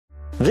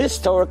This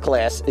Torah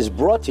class is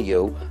brought to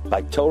you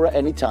by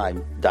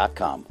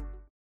TorahAnytime.com.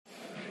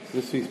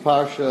 This week's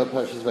Parsha,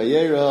 Parshas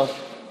Vayera.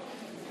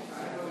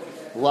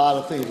 A lot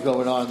of things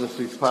going on in this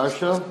week's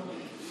Parsha.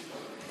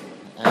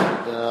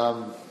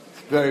 And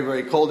it's very,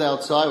 very cold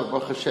outside. We're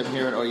Baruch Hashem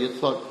here in Or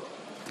Yitzchak.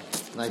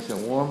 Nice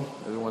and warm.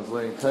 Everyone's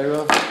learning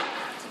Torah.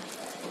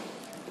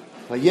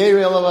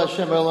 Vayera elav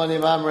Hashem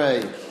Eloni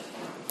Mamrei.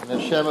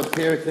 And Hashem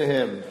appeared to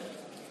him.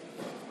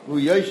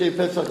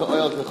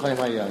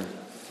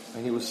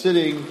 And he was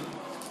sitting,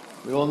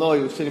 we all know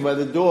he was sitting by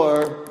the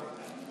door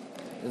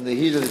in the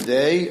heat of the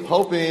day,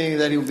 hoping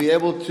that he would be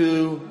able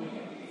to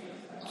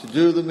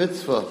do the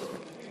mitzvah,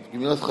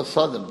 Gemilas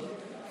Chasadim,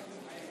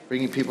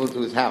 bringing people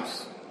to his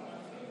house.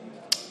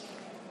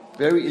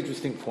 Very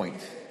interesting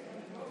point.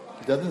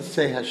 It doesn't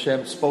say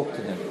Hashem spoke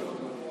to him.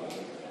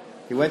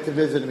 He went to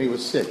visit him, he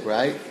was sick,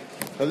 right?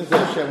 It doesn't say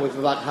Hashem was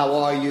like, how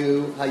are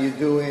you? How you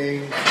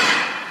doing?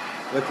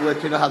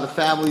 Let you know how the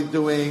family's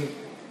doing.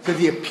 It says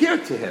he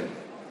appeared to him.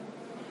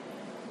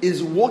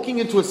 Is walking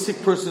into a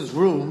sick person's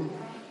room,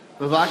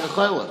 Mevaka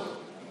Chayla.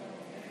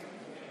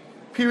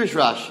 Pirish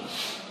Rashi.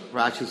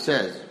 Rashi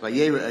says,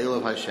 Vayera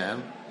Elav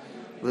Hashem,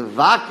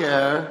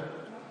 Levaker,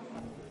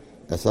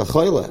 that's a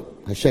Chayla.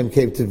 Hashem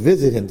came to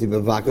visit him to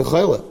Mevaka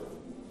Chayla.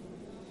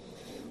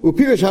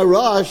 Upirish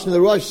Harash, and the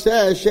Rosh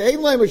says,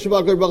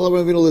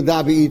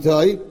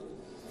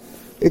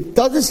 it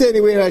doesn't say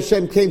anywhere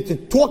Hashem came to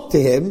talk to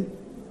him.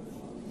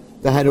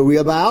 That had a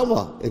real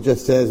ba'alma. It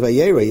just says,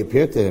 Vayera, he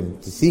appeared to him,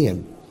 to see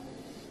him.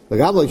 And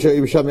in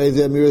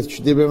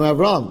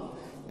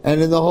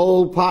the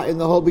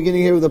whole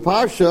beginning here of the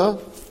parsha,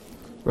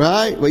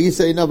 right? Where you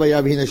say no,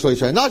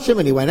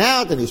 and he went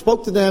out and he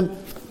spoke to them.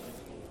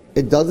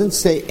 It doesn't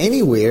say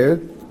anywhere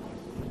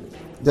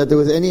that there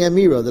was any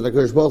amira that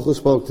HaKadosh Baruch Hu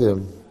spoke to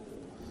him.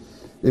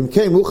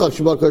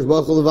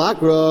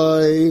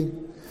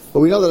 But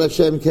we know that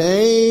Hashem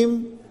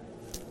came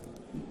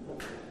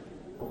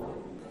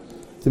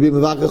to be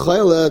Mevaka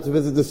Chayla, to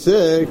visit the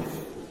sick.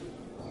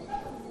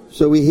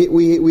 So we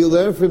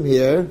learn from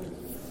here,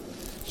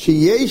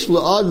 sheyesh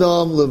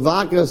la'adam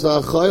levakas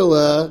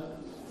ha'chayla,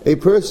 a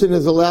person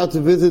is allowed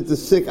to visit the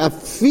sick,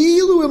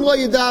 afilu im lo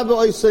yadav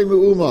b'oisei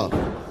me'uma,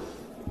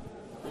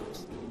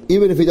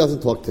 even if he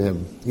doesn't talk to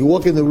him. You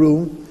walk in the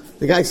room,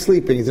 the guy's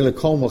sleeping, he's in a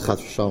coma,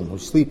 chas v'shalom,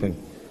 he's sleeping.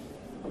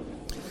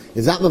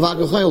 Is that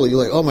mevaka chayla?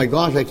 You're like, oh my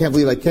gosh, I can't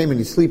believe I came and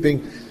he's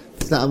sleeping.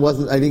 I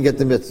didn't get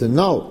the mitzvah.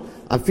 No.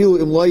 If he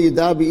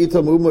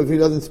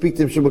doesn't speak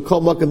to him, it's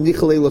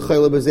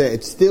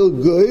still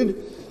good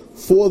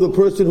for the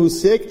person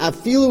who's sick.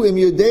 Even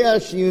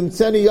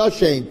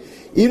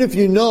if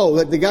you know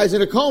that the guy's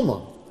in a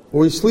coma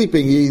or he's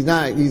sleeping, you're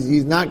not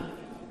going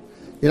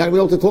to be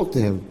able to talk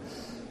to him.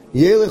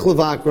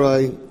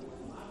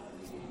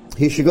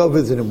 He should go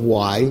visit him.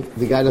 Why?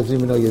 The guy doesn't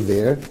even know you're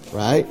there,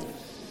 right?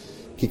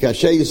 When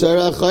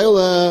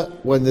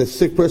the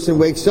sick person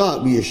wakes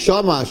up,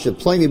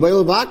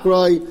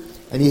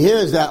 and he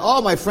hears that,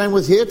 oh, my friend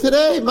was here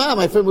today?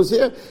 My friend was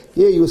here?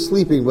 Yeah, you were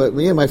sleeping, but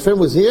yeah, my friend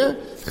was here?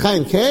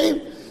 Chaim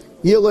came?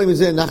 He's going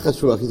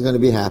to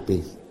be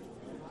happy.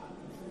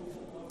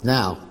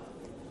 Now,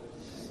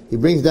 he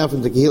brings down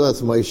from the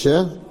Kehillas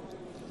Moshe,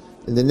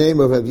 in the name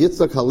of Rav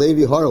Yitzchak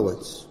Halevi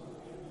Horowitz,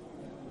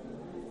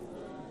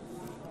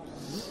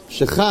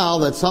 Shechal,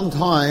 that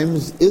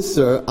sometimes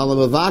Isser al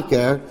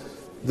Mavaker,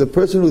 the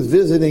person who's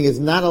visiting is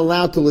not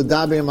allowed to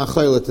ledaber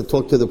machayla, to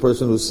talk to the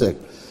person who's sick.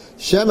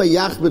 Shema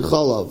yachbid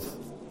cholav.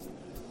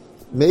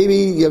 Maybe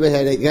you have a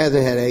headache, he has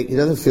a headache, he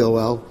doesn't feel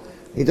well,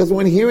 he doesn't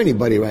want to hear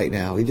anybody right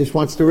now, he just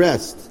wants to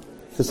rest.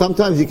 So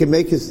sometimes he can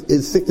make his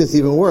sickness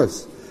even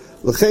worse.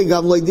 Therefore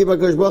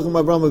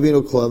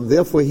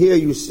here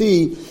you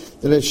see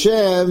that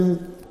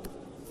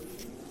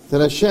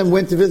Hashem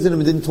went to visit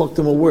him and didn't talk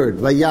to him a word.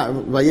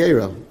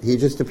 Vayera, he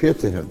just appeared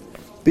to him.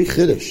 Big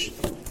chiddush.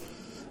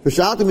 He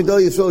said, I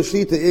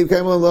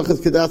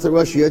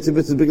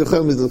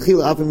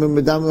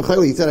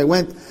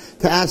went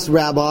to ask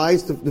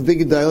rabbis, the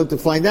big dialogue, to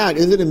find out,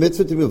 is it a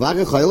mitzvah to be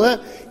mevaka chayla,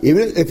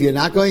 even if you're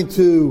not going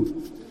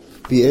to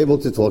be able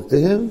to talk to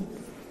him?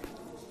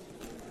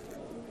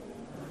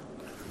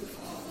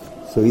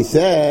 So he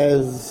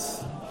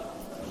says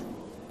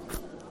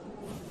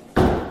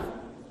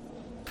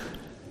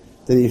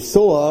that he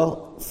saw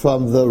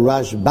from the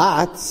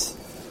Rashbat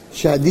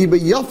Shadiba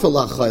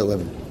Yafala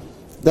Chaylim,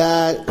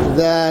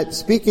 that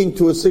speaking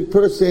to a sick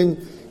person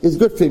is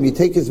good for him. You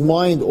take his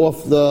mind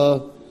off the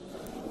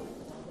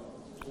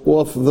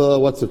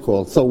what's it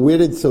called? Why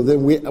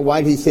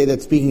did he say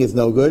that speaking is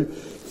no good?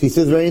 So he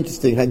says very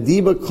interesting.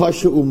 Hadiba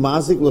kasha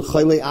umazik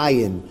l'chayle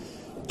ayin.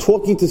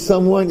 Talking to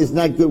someone is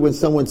not good when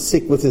someone's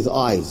sick with his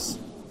eyes.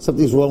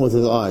 Something's wrong with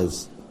his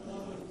eyes.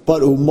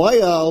 But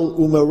umayal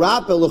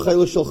umerapel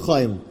l'chayle shel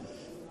chaim.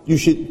 You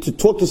should to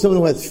talk to someone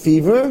who has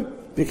fever.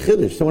 Big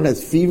chiddush. Someone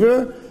has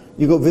fever.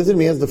 You go visit him,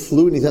 he has the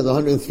flu and he has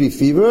 103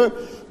 fever.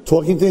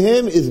 Talking to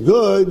him is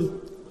good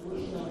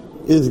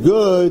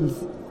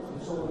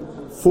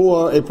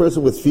for a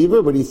person with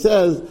fever, but he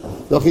says,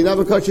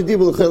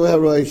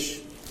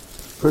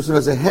 Person who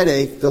has a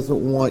headache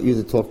doesn't want you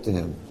to talk to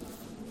him.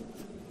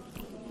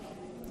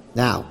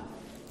 Now,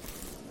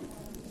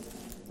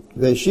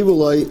 the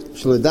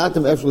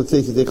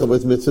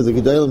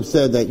Gedolim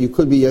said that you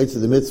could be yaitz to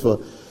the mitzvah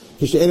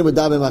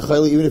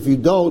even if you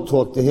don't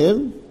talk to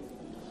him.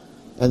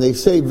 And they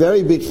say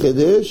very big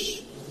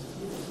chiddush.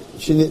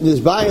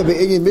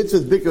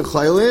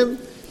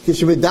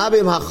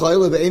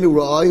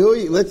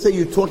 Let's say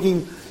you're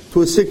talking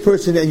to a sick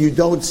person and you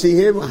don't see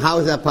him. How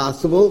is that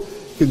possible?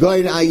 You're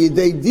going to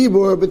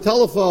dibur by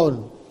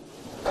telephone.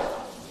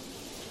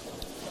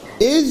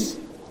 Is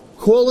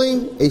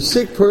calling a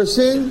sick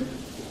person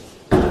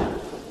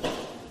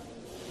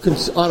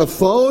on a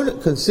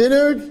phone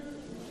considered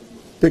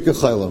bikkur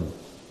chaylim?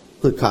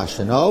 Good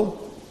kasha, no?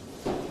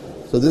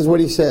 So this is what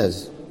he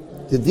says.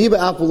 The diba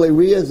apolei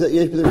riyah that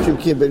yesh b'dem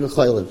shivkim bikkur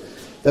chaylim.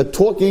 That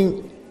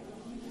talking,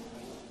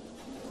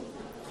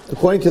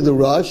 according to the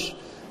Rush,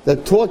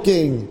 that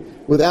talking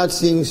without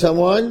seeing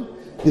someone,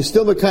 you're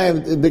still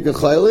mekayim bikkur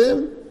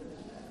chaylim.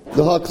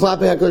 The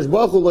ha'klape hakadosh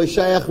baruch hu lo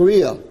shayach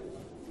riyah.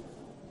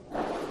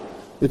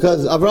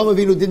 Because Avraham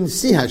Avinu didn't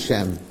see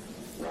Hashem.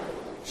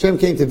 Hashem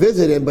came to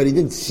visit him, but he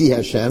didn't see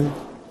Hashem.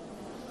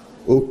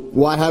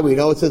 Why? How do we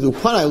know? It says,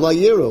 "Upanai la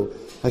yiru."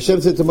 Hashem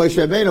said to Moshe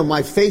Rabbeinu,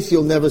 "My face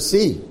you'll never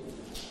see."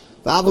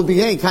 We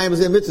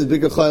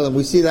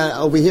see that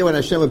over here when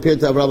Hashem appeared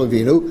to Avraham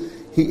Avinu.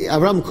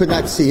 Avraham could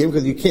not see him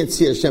because you can't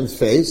see Hashem's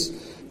face.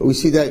 But we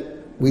see that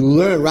we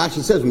learn.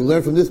 Rashi says we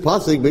learn from this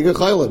pasuk bikkur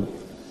chaylim.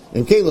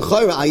 In Kein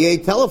l'chayra ayay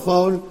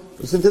telephone.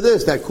 Listen to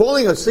this, that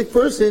calling a sick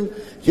person,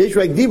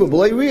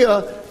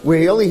 where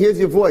he only hears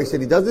your voice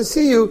and he doesn't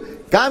see you,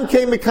 Gam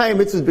Kei Mekayim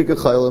Mitzvahs Bikkur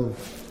Chaylim.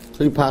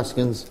 3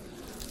 paskins.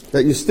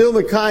 That you still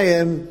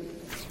Mekayim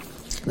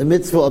the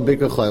mitzvah of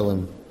Bikkur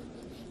Chaylim.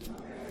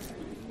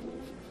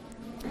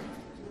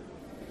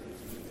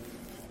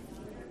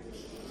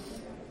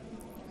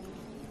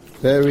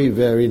 Very,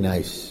 very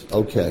nice.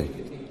 Okay.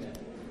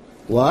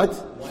 What?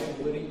 Why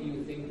wouldn't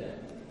you think that?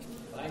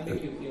 Why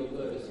make you feel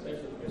good,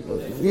 especially for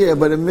today? Yeah,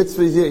 but a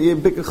mitzvah is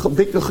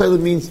Bikkur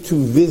Chaylim means to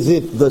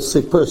visit the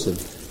sick person.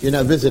 You're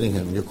not visiting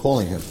him, you're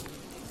calling him.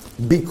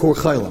 Bikkur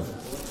Chaylim.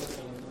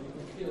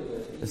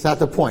 It's not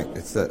the point.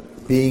 It's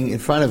being in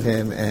front of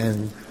him,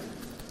 and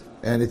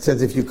it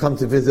says if you come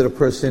to visit a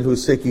person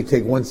who's sick, you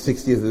take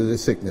 1/60th of the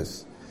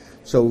sickness.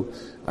 So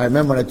I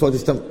remember when I told you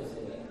something.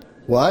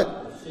 What?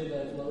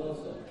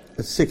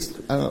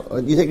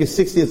 You take a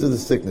 60th of the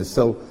sickness.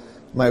 So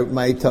my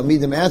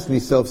Talmidim asked me,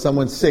 so if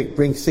someone's sick,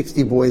 bring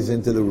 60 boys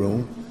into the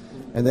room,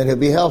 and then he'll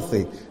be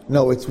healthy.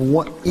 No, it's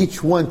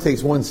each one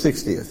takes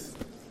 1/60th.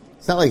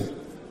 It's not like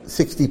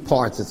 60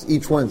 parts. It's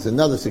each one's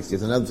another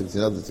 60th, another 60th,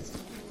 another 60th.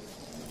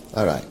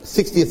 All right,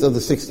 60th of the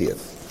 60th.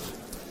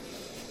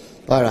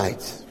 All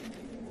right.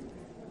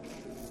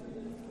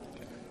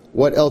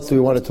 What else do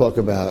we want to talk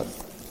about?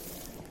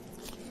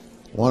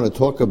 I want to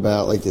talk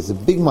about, like, there's a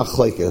big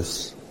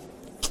machlekes.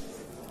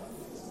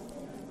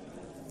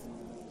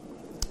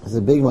 There's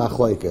a big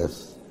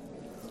machlekes.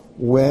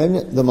 When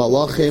the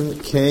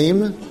Malachim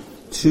came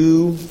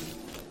to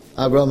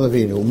Avraham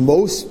Avinu,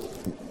 most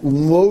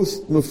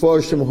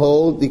Mefarshim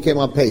hold they came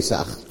on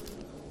Pesach.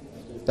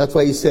 That's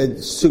why he said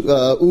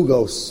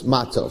Ugos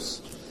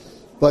Matos.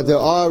 But there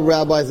are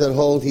rabbis that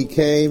hold he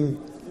came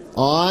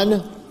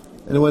on.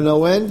 Anyone know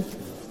when?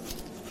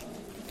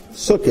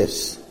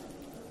 Sukkot.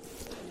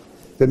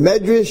 The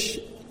Medrash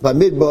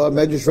Bamidbar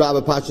Medrash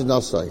Rabbah Pachas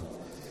Nosai.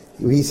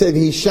 He said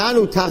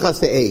Hishanu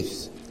Tachas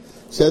Eis.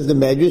 Says the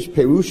Medrash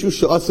Perushu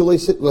She'asalei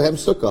Lehem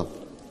Sukkah.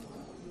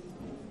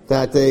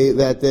 That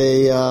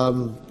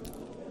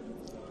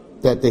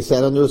they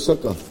sat under a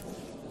sukkah. The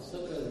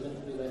sukkah is meant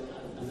to be like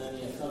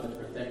Ananiya Covenant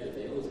protected.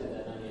 They always had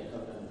that Ananiya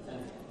Covenant on the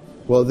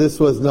tent. Well, this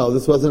wasn't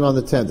on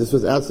the tent. This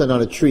was outside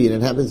on a tree, and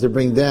it happens to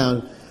bring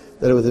down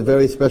that it was a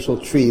very special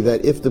tree,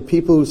 that if the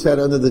people who sat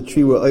under the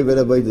tree were Oved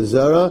Avodah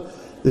Zarah,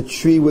 the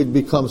tree would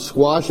become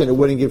squash and it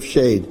wouldn't give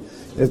shade.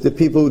 And if the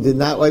people who did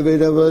not Oved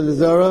Avodah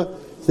Zarah,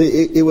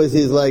 it was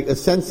his, like, a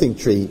sensing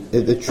tree.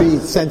 The tree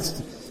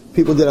sensed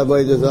people did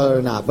Avodah Zarah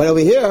or not. But over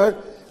here,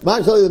 the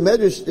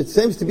Medrash, it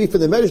seems to be for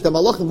the Medrash, the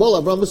Malachim Bol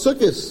Avraham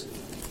Sukkos.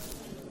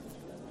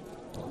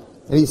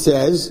 And he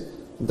says,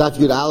 Daf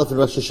Yud Aleph in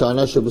Rosh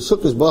Hashanah,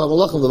 Shebesukkos Bo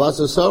HaMalachim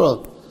Levasa Sarah.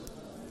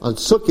 On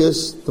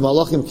Sukkos, the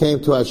Malachim came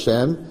to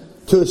Hashem,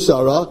 to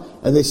Sarah,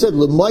 and they said,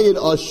 L'mayid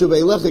Ashuv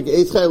Eilechik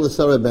Eitzchai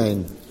L'Sarah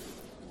Bain.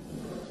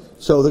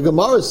 So the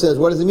Gemara says,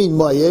 what does it mean,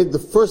 Mayid? The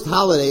first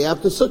holiday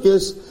after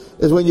Sukkot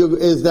is when you're going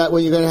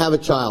to have a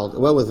child.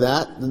 What was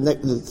that? The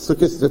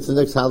Sukkot, that's the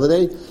next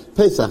holiday?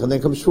 Pesach, and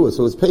then comes Shavuot.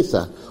 So it's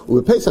Pesach.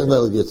 With Pesach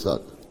Nelad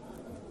Yitzchak.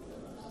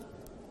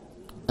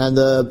 And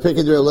the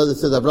Pirkei Elazar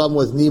says Avraham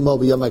was Nimo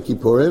b'Yom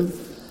Kippurim.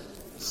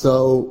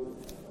 So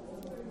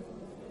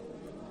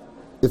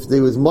if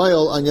there was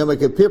Mayel on Yom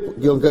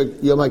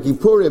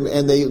Kippurim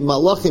and the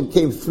Malachim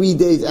came 3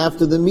 days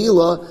after the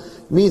Milah,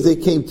 means they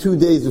came 2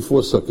 days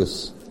before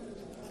Sukkot.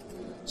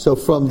 So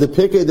from the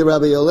Pirkei de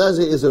Rabbi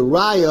Elazar is a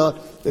raya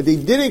that they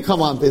didn't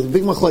come on Pesach.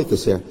 Big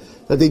machlekes here.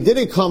 That they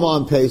didn't come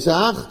on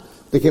Pesach.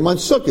 They came on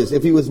Sukkot.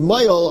 If he was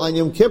Mayol on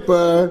Yom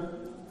Kippur,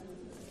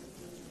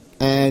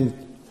 And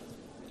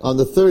on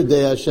the third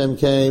day, Hashem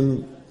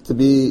came to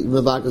be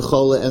Mevakeh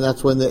Chola, and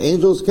that's when the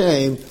angels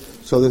came.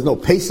 So there's no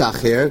Pesach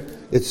here;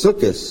 it's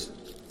Sukkot.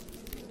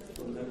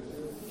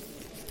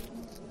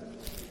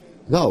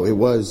 No, it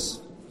was.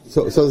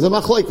 So there's a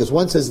machlokes.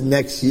 One says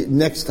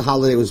next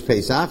holiday was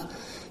Pesach,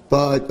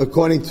 but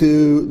according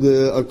to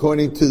the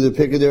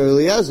Pekudei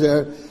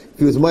Eliezer, if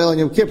he was Moel on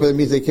Yom Kippur, that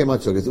means they came on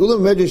Sukkot.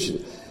 Ulam Medrash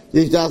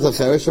Yesh Das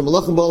Acheresh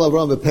Malachim Bol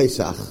Avram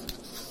Pesach.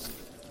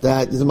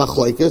 That is a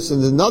machlokes,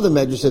 and there's another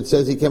Medrash that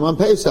says he came on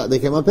Pesach. They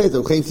came on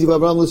Pesach. Chaim Tziv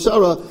Avram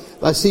L'Shara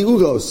Vasi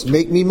Ugos.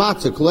 Make me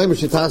matzah. Kolayim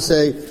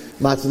Shetase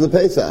matzah the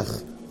Pesach.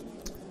 So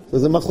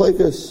there's a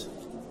machlokes.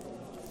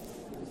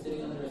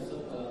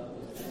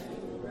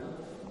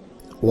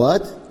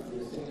 What?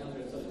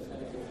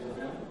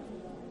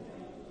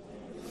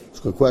 It's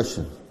a good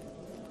question.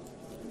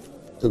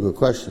 It's a good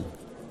question.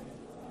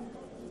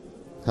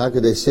 How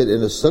could they sit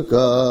in a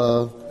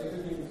sukkah?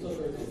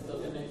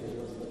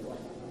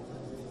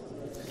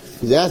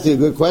 He's asking a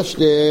good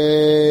question.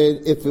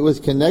 If it was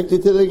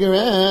connected to the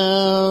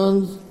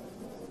ground.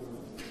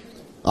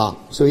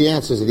 So he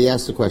answers it. He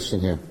asks the question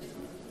here.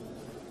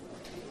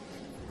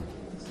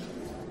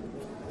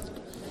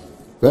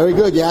 Very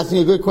good. You're asking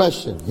a good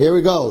question. Here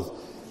we go.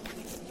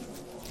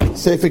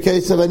 Say for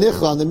case of a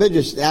nichla on the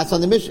midrash, ask on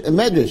the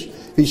midrash.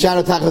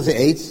 Vishana tachas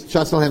eitz,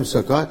 shasmalhem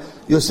sukkah.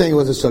 You're saying it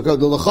was a sukkah.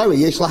 The lachari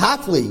yesh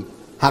lahafli.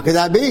 How could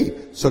that be?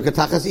 Sukkah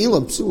tachas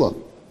ilam psula.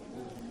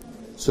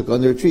 Sukkah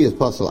under a tree is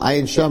possible.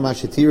 Ayin sham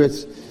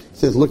ashatiritz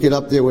says look it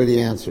up there where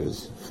the answer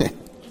is.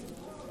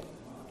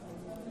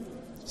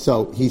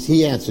 So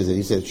he answers it.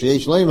 He says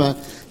sheyesh leima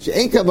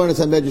she'ein kavanas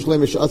on medrash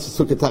leima she'atz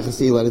sukkah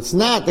tachas ilan. It's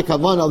not the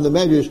kavanah of the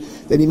medrash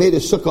that he made a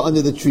sukkah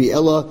under the tree.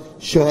 Ella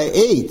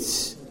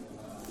she'eitz.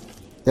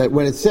 That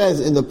when it says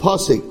in the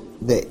pasuk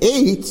the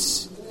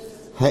eitz,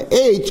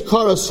 ha'etz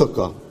kara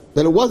sukkah,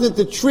 that it wasn't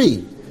the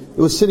tree, it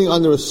was sitting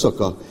under a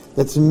sukkah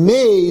that's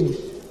made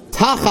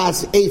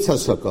tachas eitz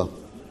hasukkah.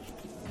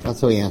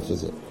 That's how he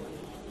answers it.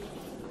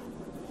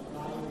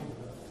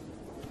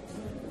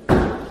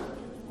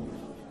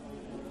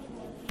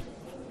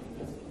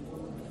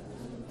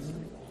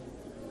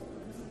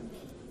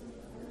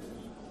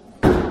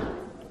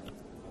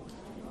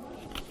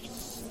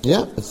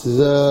 Yeah, this is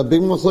a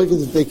big machlokes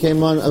if they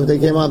came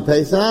on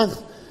Pesach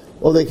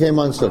or they came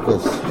on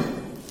Sukkot.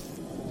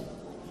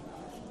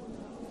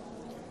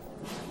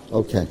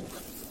 Okay.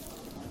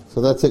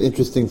 So that's an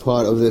interesting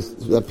part of this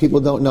that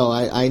people don't know.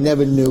 I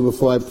never knew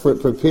before I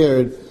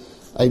prepared.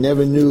 I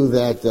never knew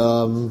that.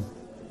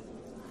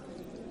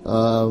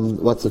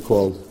 What's it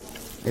called?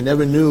 I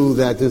never knew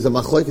that there's a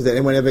machlokes that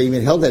anyone ever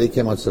even held that he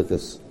came on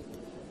Sukkot.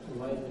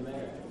 Why does it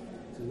matter?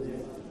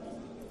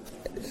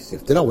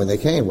 If they know when they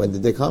came, when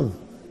did they come?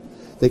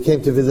 They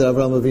came to visit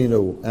Avraham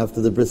Avinu after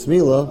the Bris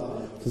Milah.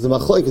 There's a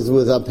machlokes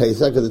with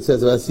Pesach because it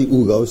says Vasi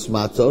Ugos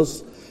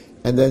Matzos,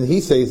 and then he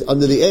says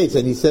under the eights,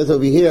 and he says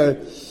over here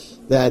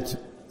that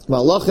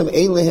Malachim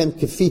ein lehem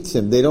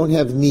kefitzim. They don't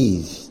have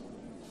knees.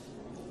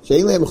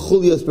 She'ein lehem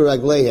chulios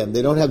beragleihem.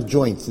 They don't have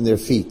joints in their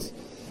feet.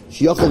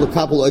 She'yachol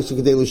lekapel oishu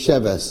kedei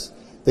l'sheves.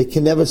 They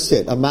can never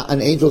sit. An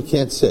angel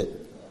can't sit.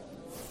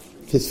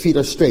 His feet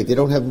are straight. They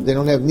don't have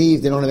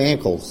knees. They don't have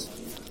ankles.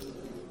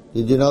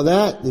 Did you know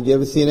that? Did you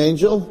ever see an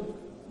angel?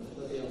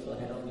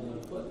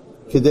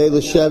 Kedei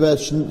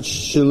l'sheves,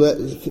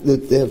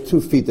 they have 2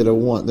 feet that are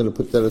one, that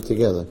are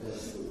together.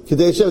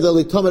 Kedei l'sheves,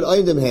 l'tomed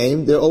oidim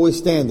heim, they're always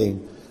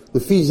standing.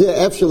 L'fi zeh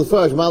efshel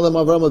l'farash, ma'alem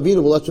Avraham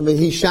Avinu, v'lachem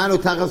hishanu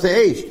tachas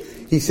ha'esh.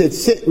 He said,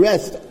 sit,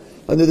 rest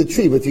under the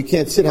tree, but if you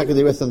can't sit, how can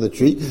they rest under the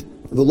tree?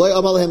 V'loy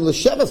amalehem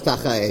l'sheves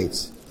tachas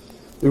ha'esh.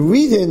 The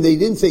reason they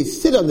didn't say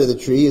sit under the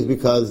tree is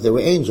because they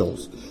were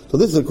angels. So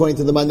this is according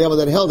to the Mandama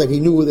that held that he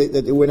knew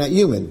that they were not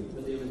human.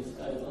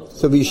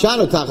 So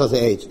v'yishanu tachas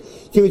ha'esh.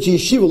 They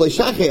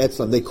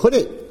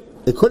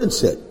couldn't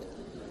sit.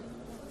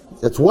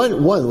 That's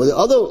one. Well, the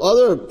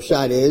other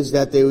shot is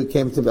that they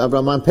came to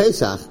Abraham on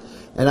Pesach,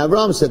 and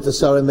Abraham said to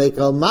Sarah, make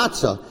a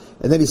matzah.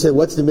 And then he said,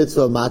 what's the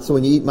mitzvah of matzah?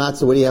 When you eat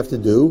matzah, what do you have to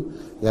do?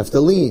 You have to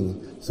lean.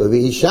 So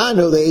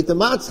v'hishanu, they ate the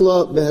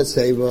matzah,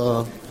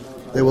 behaseva,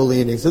 they were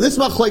leaning. So this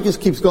machlokes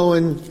keeps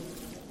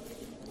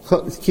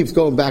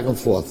going back and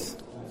forth.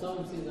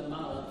 Someone sees a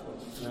malach,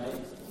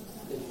 right?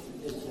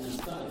 It's in the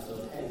sky, so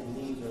it has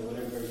knees or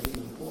whatever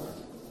human form.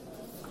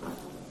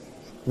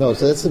 No,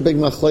 so that's the big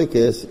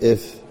machlokes.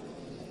 If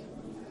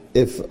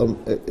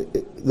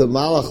the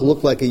malach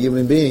looked like a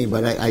human being,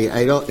 but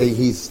I don't.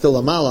 He's still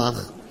a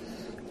malach,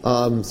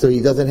 so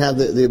he doesn't have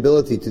the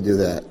ability to do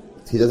that.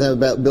 He doesn't have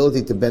the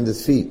ability to bend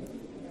his feet.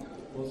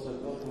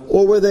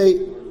 Or were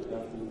they?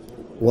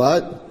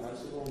 What?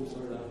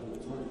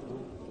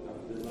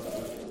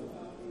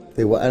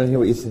 They what? I don't hear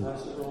what you said.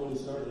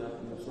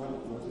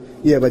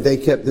 Yeah, but they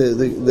kept the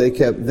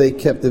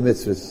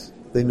mitzvahs.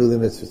 They knew the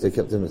mitzvahs. They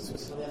kept the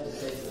mitzvahs.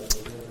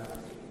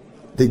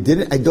 They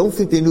didn't. I don't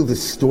think they knew the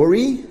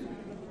story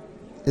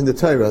in the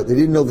Torah. They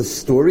didn't know the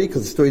story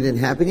because the story didn't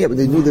happen yet. But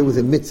they knew there was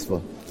a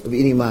mitzvah of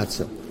eating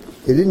matzah.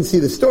 They didn't see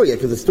the story yet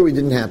because the story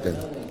didn't happen.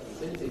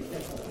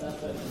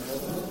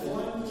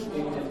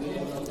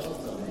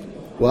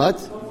 What?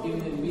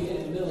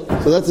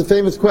 So that's a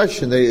famous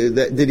question.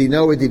 Did he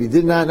know or did he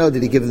did not know?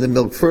 Did he give him the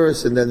milk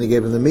first and then they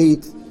gave him the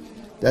meat?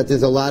 That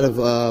there's a lot of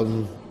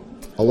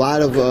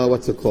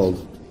what's it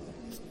called?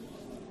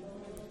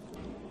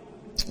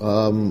 A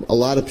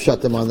lot of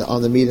pshatim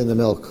on the meat and the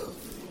milk.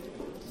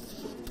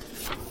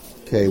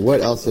 Okay,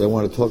 what else did I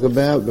want to talk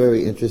about?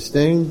 Very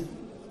interesting.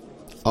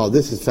 Oh,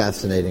 this is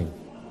fascinating.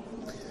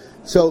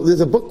 So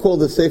there's a book called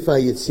the Sefer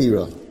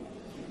HaYetzirah.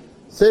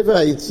 Sefer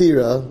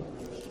HaYetzirah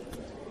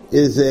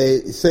is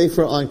a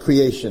sefer on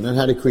creation, on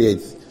how to create.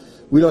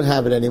 We don't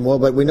have it anymore,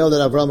 but we know that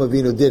Avraham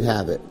Avinu did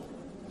have it.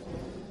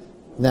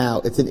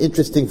 Now, it's an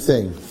interesting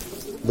thing.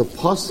 The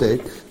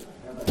pasuk.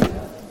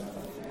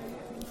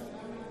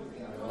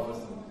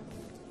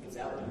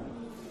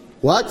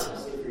 What?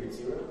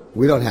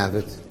 We don't have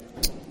it.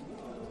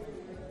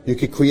 You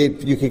could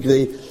create. You could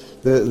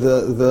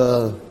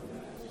the.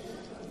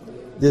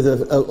 There's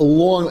a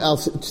long. I'll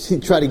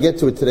try to get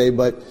to it today,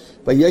 but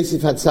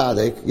Yosef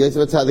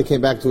HaTzadik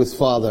came back to his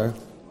father,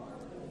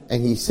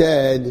 and he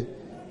said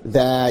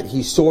that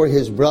he saw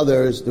his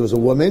brothers. There was a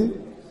woman,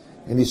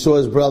 and he saw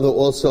his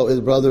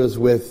brothers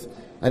with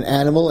an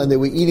animal, and they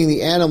were eating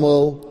the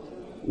animal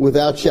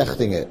without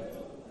shechting it.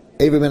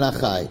 Eivim ben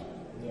Achai.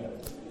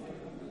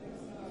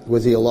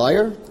 Was he a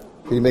liar?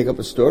 Did he make up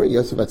a story?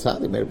 Yosef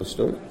HaTzadik made up a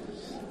story.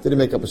 Did he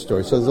make up a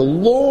story? So there's a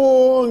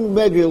long,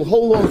 maybe a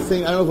whole long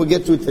thing. I don't know if we'll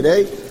get to it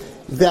today.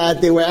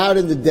 That they were out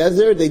in the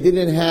desert. They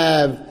didn't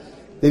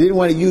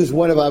want to use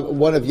one of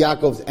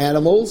Yaakov's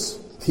animals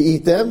to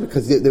eat them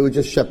because they were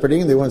just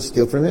shepherding. They wanted to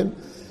steal from him.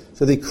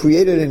 So they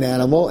created an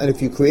animal, and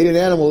if you create an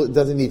animal, it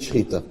doesn't need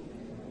shechita.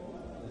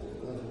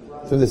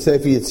 From the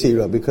Sefer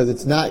Yetzirah, because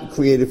it's not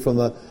created from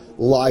a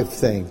live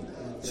thing.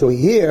 So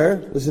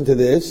here, listen to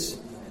this.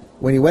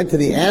 When he went to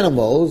the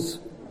animals,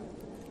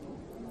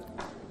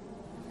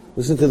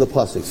 listen to the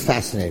pasuk. It's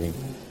fascinating.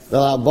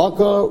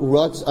 Bakar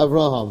ruts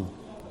Avraham.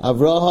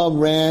 Avraham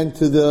ran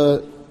to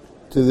the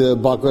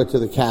bakar, to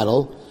the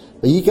cattle.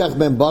 Vayikach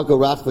ben bakar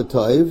rach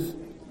v'toiv,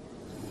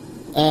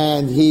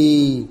 and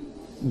he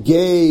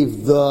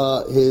gave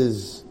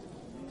his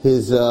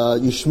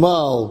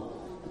Yishmael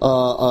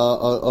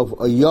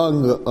a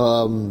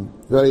young,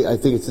 very, I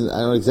think I don't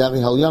know exactly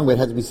how young, but it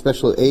had to be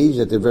special age,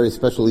 that they're very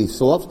specially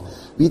soft.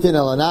 V'iten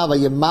elanav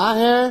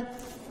v'yemaher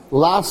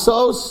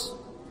lasos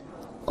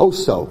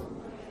oso.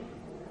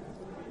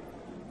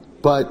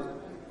 But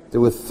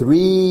there were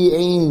 3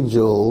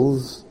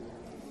 angels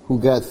who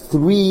got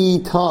 3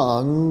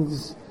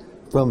 tongues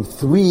from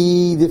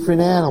 3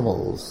 different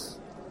animals.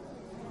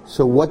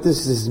 So what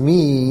does this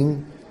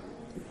mean?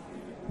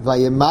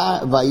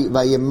 Vayemaher,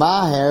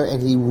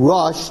 and he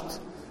rushed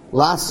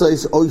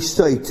lasos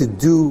oisoi, to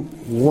do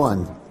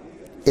one.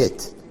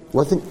 It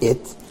wasn't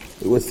it.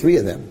 It was 3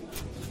 of them.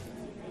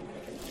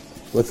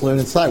 Let's learn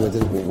inside.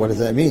 What does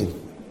that mean?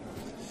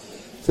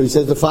 So he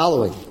says the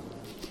following.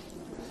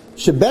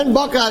 Sheben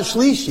baka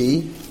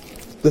ashlishi,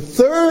 the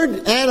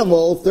third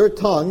animal, third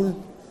tongue,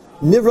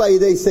 nivra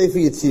yidei Sefer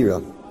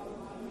Yetzirah.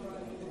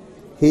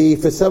 He,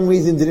 for some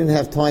reason, didn't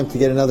have time to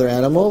get another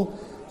animal,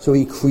 so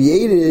he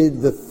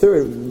created the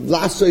third,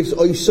 lasos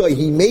oisoi,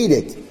 he made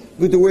it.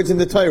 Look at the words in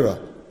the Torah.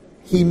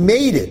 He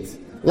made it.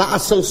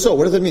 La'asoso,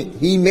 what does that mean?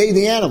 He made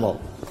the animal.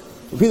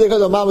 How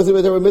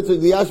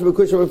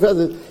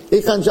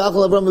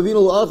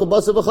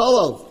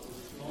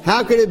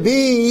could it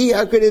be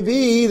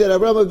that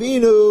Avraham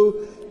Avinu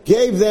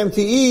gave them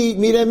to eat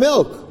meat and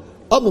milk?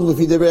 That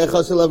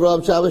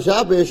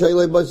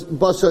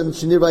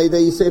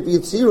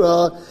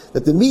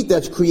the meat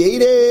that's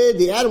created,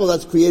 the animal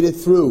that's created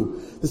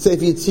through the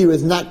Sefer Yetzirah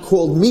is not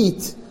called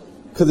meat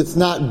because it's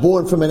not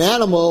born from an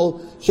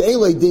animal. If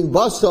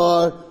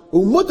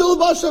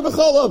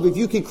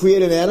you can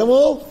create an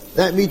animal,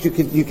 that meat you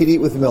can eat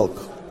with milk.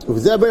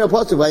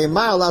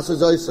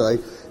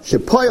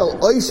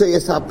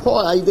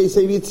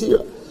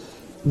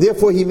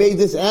 Therefore, he made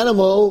this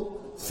animal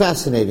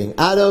fascinating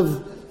out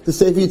of the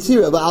Sefer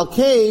Yetzirah.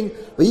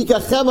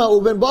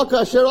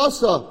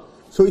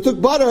 So he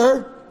took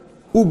butter,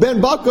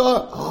 uben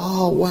bakar.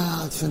 Oh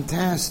wow, it's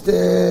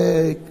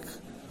fantastic!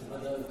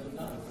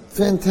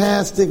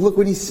 Fantastic! Look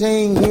what he's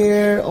saying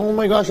here. Oh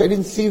my gosh, I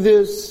didn't see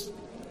this.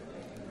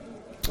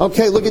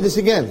 Okay, look at this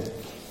again.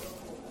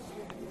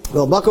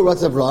 Well, bakar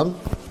ratz Avram.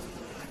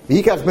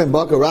 Yikach ben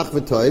bakar rach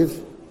v'toiv.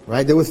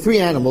 Right, there were 3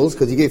 animals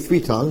because he gave 3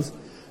 tongues.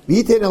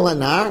 V'yitein el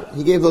hanar,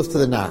 he gave those to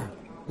the nar,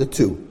 the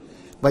 2.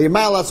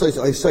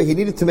 So he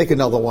needed to make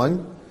another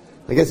one.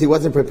 I guess he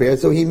wasn't prepared,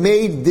 so he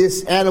made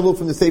this animal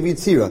from the Sefer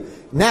Yetzirah.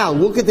 Now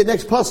look at the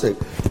next pasuk.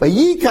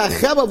 V'yikach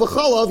chema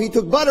v'chalav, he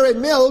took butter and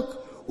milk.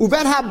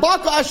 Uven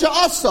habaka asher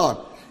asar,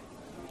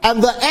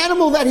 and the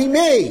animal that he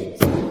made,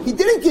 he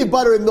didn't give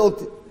butter and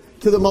milk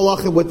to the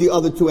malachim with the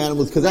other 2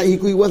 animals because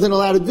he wasn't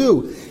allowed to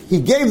do. He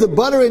gave the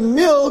butter and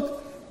milk.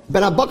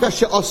 Ben habaka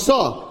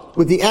she'asa,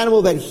 with the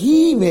animal that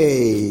he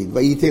made.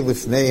 Vayitei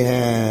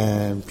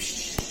l'fneihem.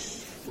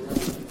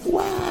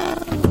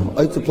 Wow!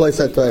 It's a place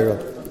at Torah.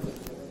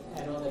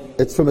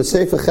 It's from a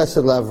Sefer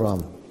Chesed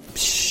L'Avram.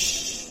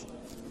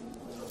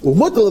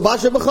 U'mutar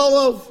l'basher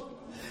b'chalav.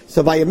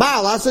 So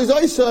Vayimal Asay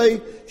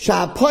Zoisay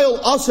Shapoil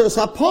Asar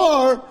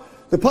Sapar.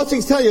 The pasuk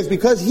is telling us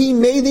because he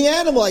made the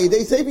animal.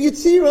 They say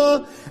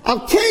Yitzira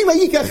Al Kain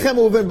Vayikachem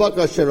Uven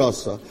Bakar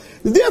Sherasa.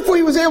 Therefore,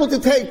 he was able to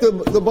take the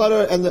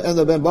butter and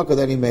the ben bakar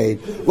that he made.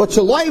 What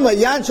Shalayma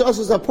Yan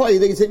Shasas Sapar.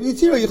 They say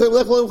Yitzira Yichem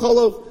Lechalem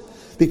Chalov.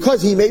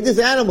 Because he made this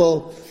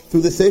animal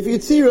through the Sefer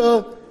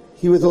Yitzira,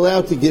 he was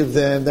allowed to give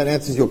them. That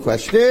answers your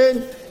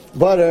question.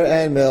 Butter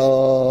and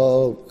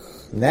milk.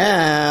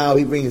 Now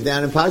he brings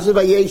down in Parashat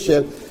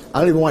Vayeshev. I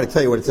don't even want to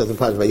tell you what it says in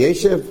Parashat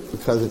Vayeshev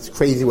because it's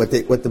crazy what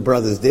the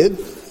brothers did.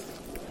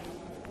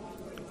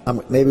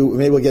 Maybe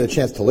we'll get a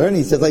chance to learn.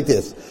 He says like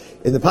this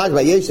in the Parashat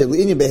Vayeshev: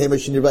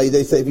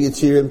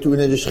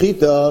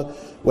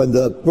 when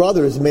the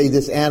brothers made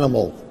this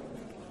animal,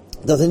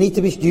 does it need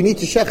to be? Do you need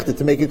to shecht it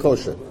to make it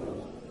kosher?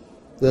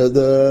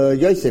 The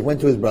Yosef went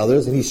to his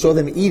brothers and he saw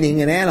them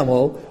eating an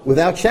animal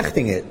without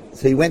shechting it.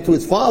 So he went to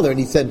his father and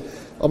he said,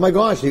 "Oh my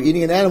gosh, you're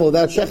eating an animal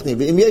without shechting it.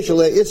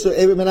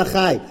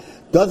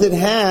 Does it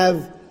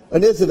have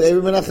an issur of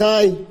Eber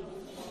Menachai?"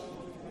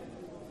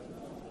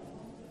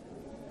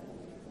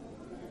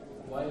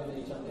 Why did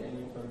they jump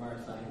in for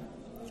Marasayim?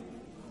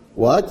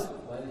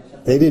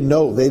 What? They didn't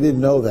know. They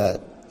didn't know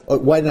that.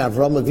 Why didn't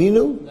Avram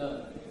Avinu?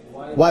 No.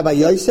 Why by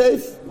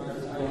Yosef?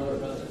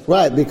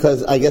 Right,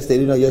 because I guess they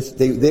didn't know Yosef.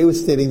 They were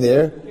sitting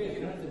there.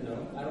 You don't have to know.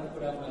 I don't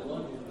put out my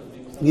laundry.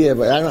 Yeah,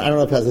 but I don't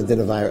know if it has a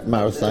din of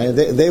Marasayim.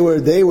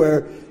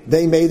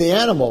 They made the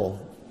animal.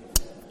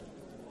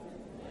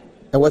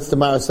 And what's the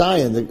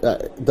Marasayim?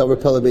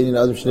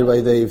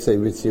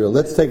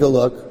 Let's take a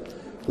look.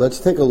 Let's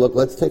take a look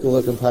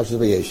in Parashat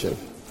Vayeshev.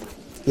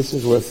 This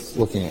is worth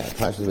looking at.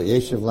 Parashat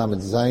Vayeshev,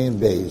 Lamed Zayin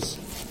Beis.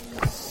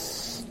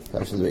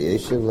 Parashat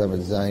Vayeshev,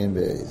 Lamed Zayin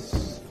Beis.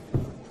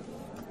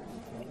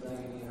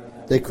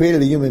 They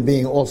created a human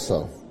being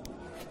also.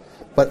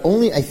 But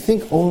I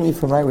think only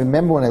from I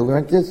remember when I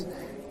learned this,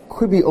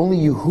 could be only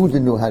Yehuda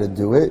knew how to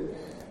do it.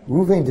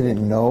 Reuven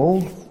didn't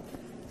know.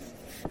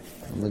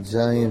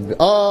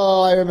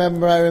 Oh, I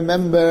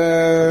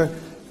remember.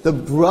 The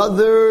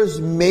brothers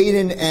made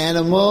an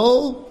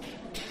animal,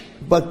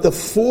 but the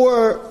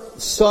 4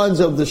 sons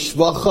of the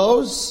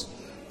Shvachos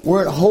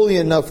weren't holy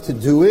enough to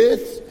do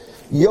it.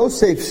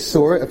 Yosef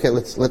saw it. Okay,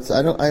 let's say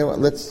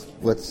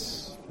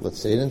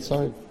it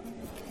inside.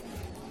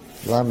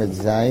 Lamed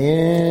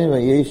Zayin,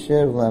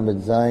 Vayeshev,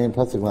 Lamed Zayin,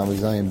 pasuk Lamed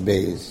Zayin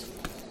Beis.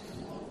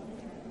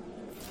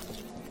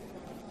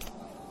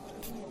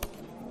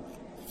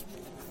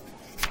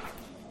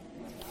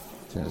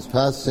 Senes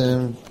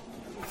Pasim.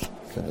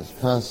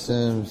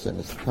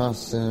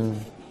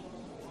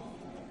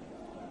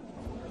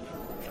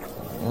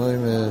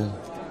 Oime.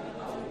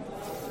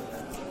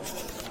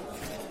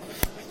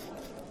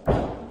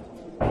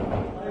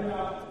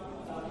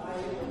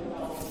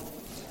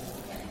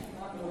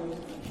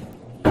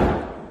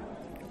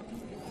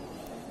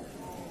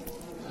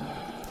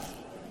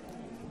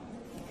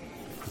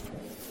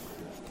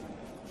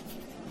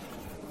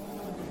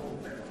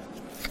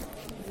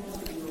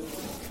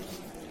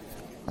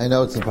 I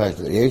know it's in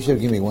Parashat Yeshiv.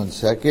 Give me 1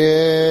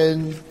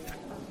 second.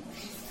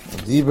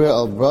 Dibra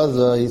al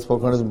brother. He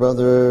spoke on his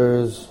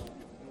brothers.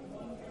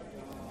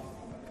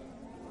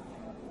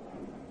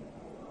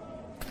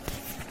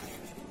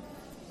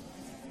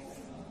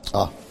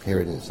 Oh, here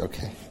it is.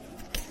 Okay.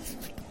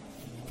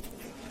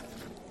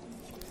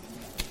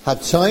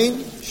 Hatzayin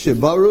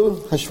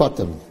Shibaru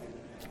Hashvatim.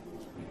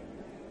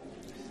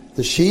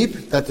 The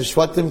sheep that the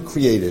Shvatim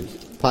created.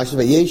 Parashat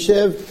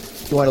Vayeshev.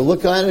 If you want to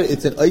look at it,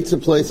 it's an Eitzer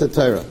place at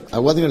Torah. I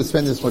wasn't going to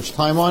spend this much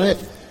time on it,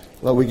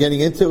 but we're getting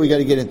into it. We got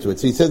to get into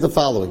it. So he says the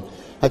following: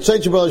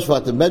 Hatzayin Shibaru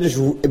Hashvatim. Medrash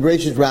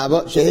Bereshit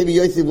Rabbah Shehevi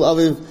Yosef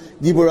L'Aviv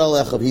Dibur Al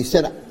Echav. He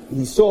said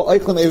he saw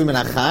Eichlam Eivim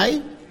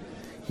Menachai.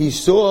 He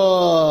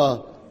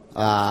saw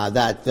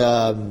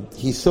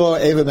he saw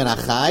Eivim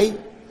Menachai.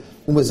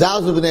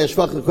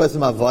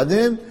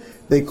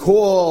 They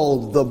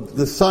called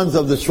the sons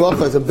of the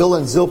Shvachos, Bilhah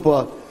and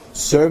Zilpah,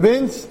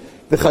 servants.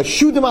 The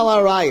Chashudim al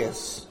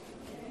Arayas,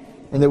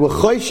 and they were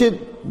choshid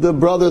the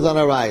brothers on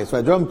Arayas.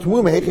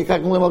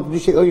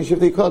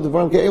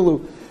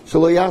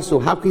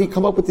 How could he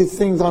come up with these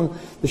things on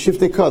the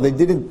Shiftei Kah? They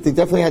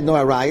definitely had no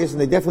Arayas, and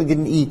they definitely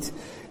didn't eat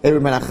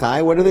Eivim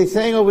Menachai. What are they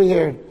saying over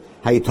here?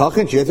 How you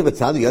talking? Could it be that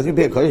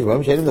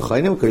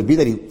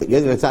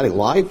Yosef Atzadik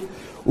lied?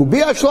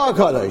 Ubi Ashla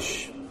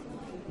HaKadosh.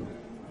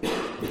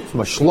 It's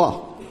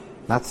Mashla,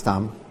 not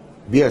Stam.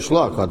 Bi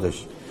Ashla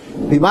HaKadosh.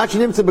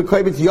 B'machin to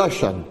b'koybet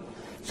Yoshan.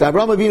 So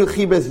Abraham Avinu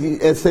chibes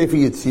Sefer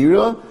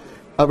Yitzira.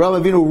 Abraham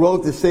Avinu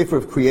wrote the Sefer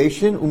of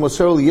Creation.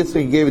 U'mosar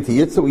Yitzchak, he gave it to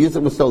Yitzchak.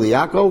 Yitzchak mosar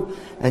Yaakov,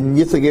 and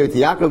Yitzchak gave it to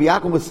Yaakov.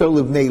 Yaakov mosar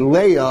Livnei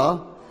Leah,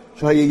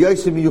 shahaya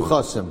Yosef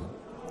miyuchasim.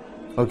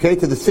 Okay,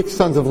 to the 6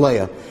 sons of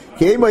Leah.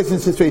 He did not give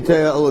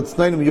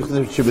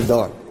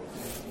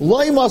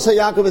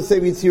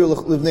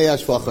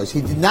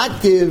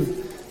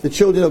the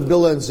children of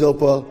Bilhah and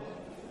Zilpah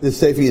the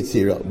Sefer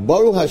Yitzira.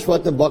 Baruch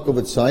Hashvatim Bakav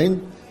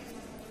Etzayin.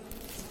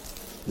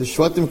 The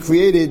Shvatim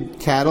created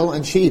cattle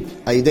and sheep.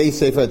 Ayidei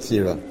Sefer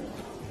Yitzira.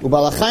 And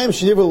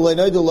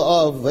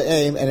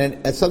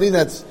something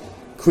that's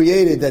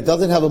created that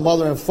doesn't have a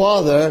mother and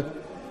father,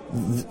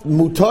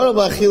 mutar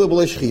b'achila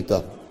b'le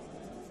shchita.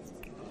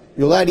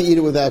 You're allowed to eat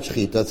it without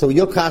shchita. So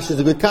your kasha is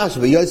a good kasha.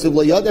 But Yosef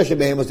lo yada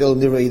shebehemus el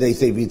nivra yidei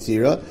sefer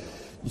yitzira.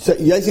 So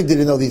Yosef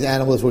didn't know these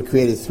animals were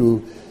created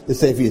through the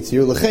sefer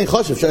yitzira. L'chein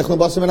choshev sheichlem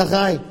basam and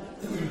achai.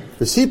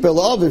 V'sipel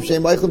la'aviv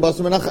sheim eichlem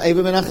basam and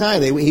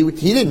achai.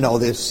 He didn't know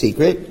this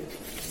secret.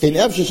 In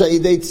efshesh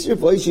yidei yitzira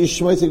v'oish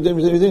yishmoy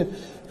segdem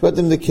put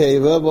them the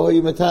keva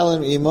v'hoy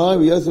metalim ima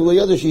v'Yosef lo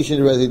yada shishin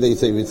rezi yidei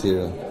sefer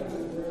yitzira.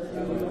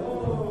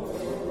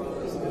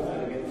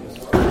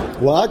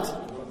 What?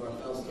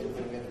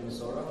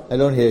 I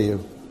don't hear you.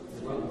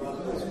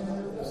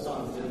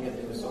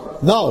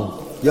 No,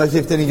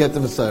 Yosef didn't get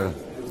the Messiah.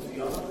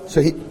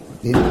 So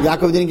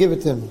Yaakov didn't give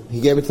it to him.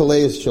 He gave it to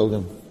Leah's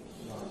children.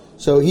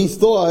 So he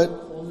thought.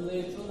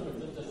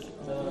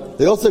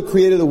 They also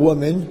created a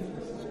woman,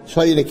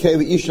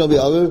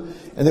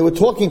 and they were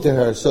talking to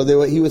her. So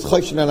he was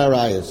choshen on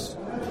arayas.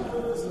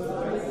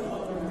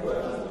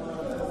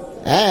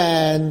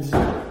 And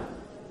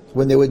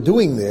when they were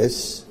doing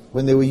this,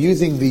 when they were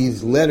using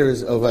these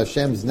letters of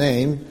Hashem's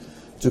name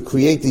to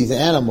create these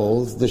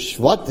animals, the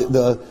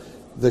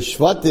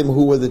Shvatim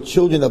who were the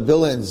children of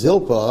Bilhah and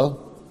Zilpah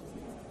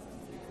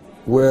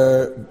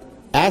were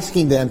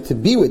asking them to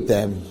be with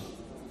them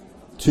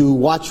to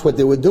watch what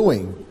they were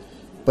doing.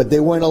 But they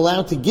weren't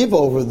allowed to give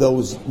over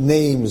those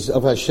names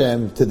of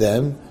Hashem to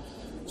them.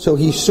 So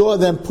he saw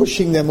them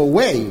pushing them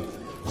away.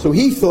 So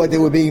he thought they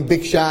were being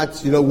big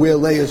shots, we're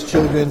Leah's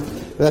children.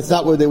 But that's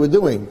not what they were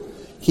doing.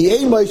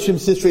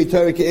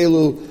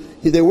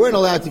 They weren't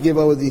allowed to give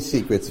over these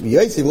secrets. He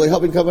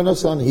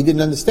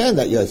didn't understand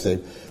that, Yosef.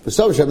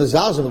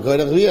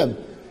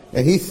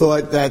 And he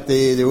thought that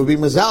they would be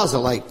mazalza,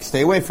 like,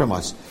 stay away from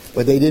us.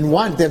 But they didn't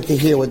want them to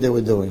hear what they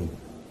were doing.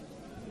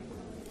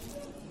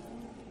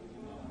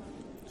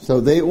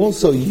 So they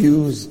also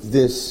use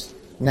this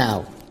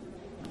now.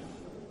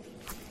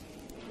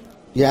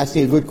 You're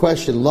asking a good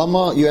question.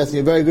 You're asking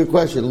a very good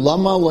question.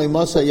 Lama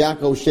loimasa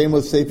Yaakov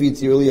shemot sefer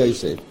yitzir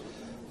Yosef.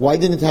 Why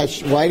didn't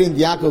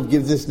Yaakov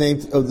give this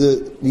name of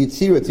the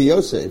Yitzira to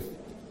Yosef?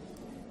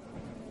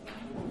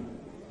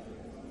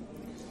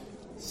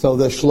 So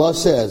the Shlosh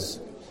says,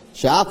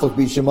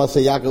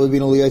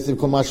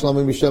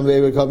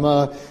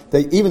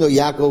 that even though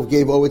Yaakov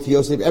gave over to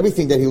Yosef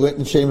everything that he learned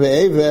in Shem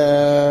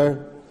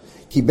Ve'ever,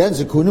 he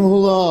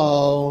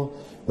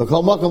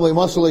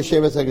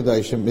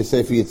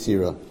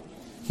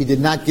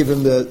did not give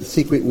him the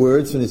secret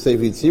words from the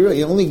Sefer Yitzira.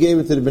 He only gave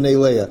it to the Bnei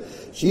Leah.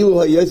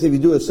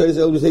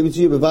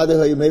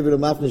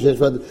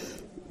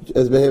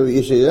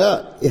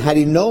 Had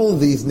he known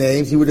these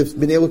names, he would have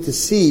been able to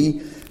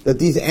see that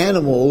these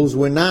animals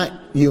were not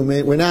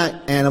human, were not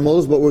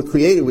animals, but were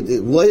created with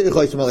it.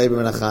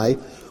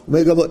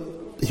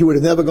 He would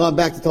have never gone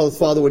back to tell his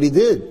father what he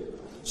did.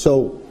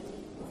 So,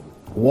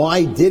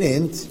 why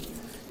didn't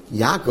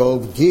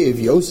Yaakov give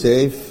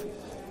Yosef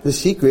the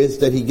secrets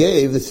that he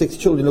gave the 6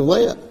 children of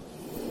Leah?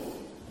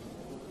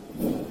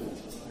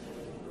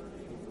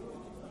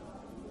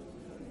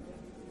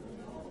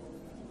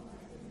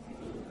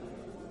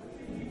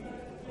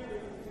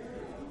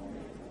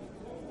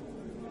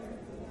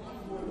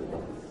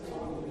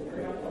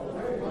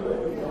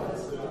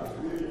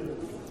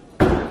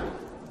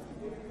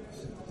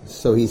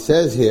 So he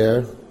says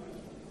here,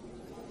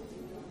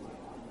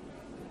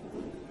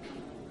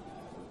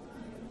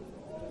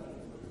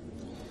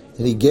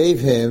 that he gave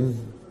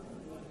him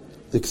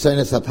the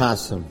Ksenes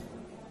HaPasim.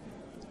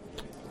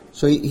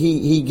 So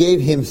he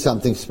gave him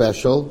something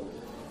special,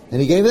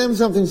 and he gave them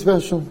something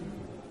special.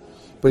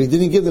 But he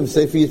didn't give them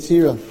Sefer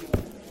Yetzirah.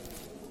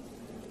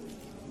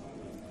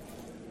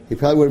 He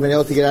probably would have been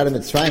able to get out of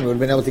Mitzrayim, he would have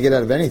been able to get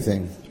out of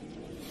anything.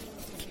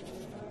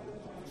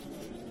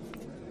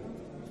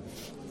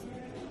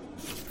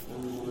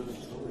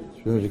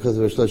 Because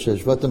of so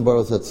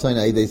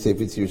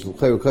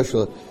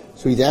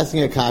he's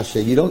asking a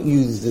kasha. You don't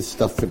use this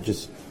stuff for you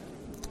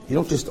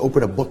don't just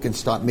open a book and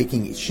start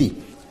making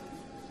sheep.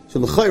 So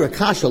why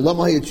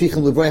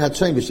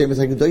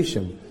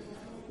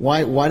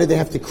did they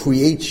have to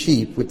create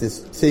sheep with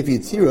this Sefer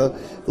Yetzirah?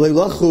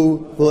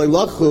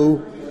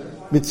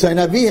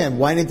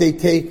 Why didn't they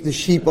take the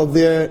sheep of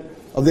their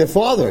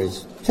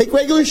fathers? Take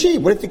regular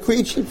sheep. What did they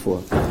create sheep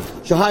for?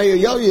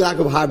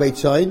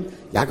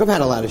 Yaakov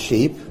had a lot of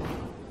sheep.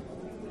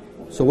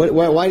 So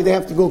why did they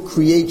have to go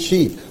create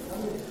sheep?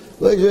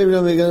 He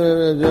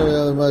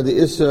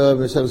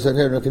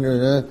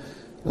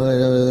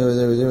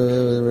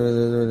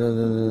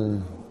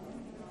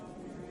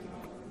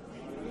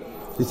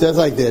says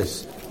like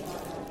this,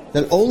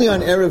 that only on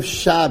Erev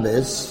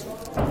Shabbos,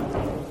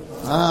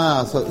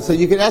 so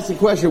you can ask the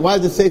question, why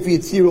did the Sefer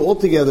Yetzirah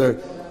altogether,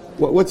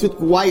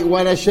 why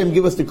did Hashem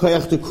give us the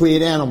koyach to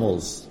create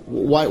animals?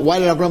 Why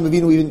did Avraham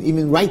Avinu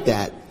even write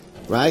that?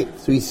 Right?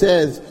 So he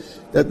says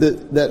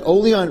that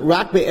only on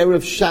Rak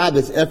Be'erev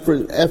Shabbos,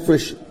 Efsha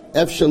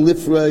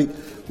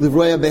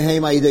Livroya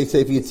Behema Yidei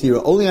Sefer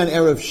Yetzirah. Only on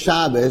Erev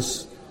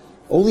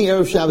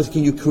Shabbos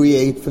can you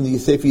create from the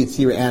Sefer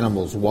Yetzirah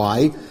animals.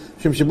 Why?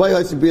 Shem Shabai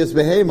Haitzim Brias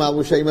Behema,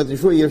 V'Shayim At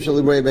Yishua, Yev Shal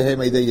Librei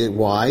Behema Yidei.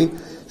 Why?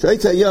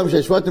 Shaitzah Yom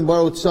Sheshvatim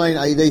Baruch Tzayin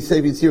Ayidei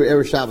Sev Yitzir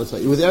Erev Shabbos.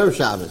 It was Erev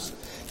Shabbos.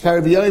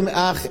 Karib Yom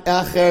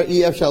Acher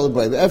Yev Shal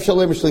Librei. Erev Shal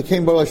Librei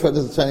Shalikim Baruch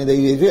Shvatim Tzayin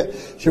Ayidei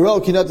Yidei. Shiro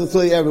Kinat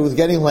Tzli Erev. It was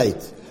getting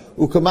late.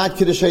 Ukamat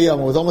Kiddush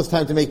Hayom. It was almost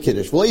time to make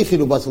Kiddush. V'lo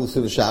Yichidu Basel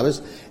L'Suv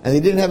Shabbos. And they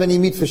didn't have any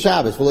meat for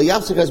Shabbos. V'lo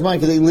Yafsik Hazman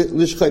K'dei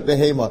Lishchayt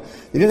Behema.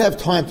 They didn't have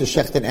time to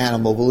shecht an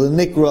animal. V'lo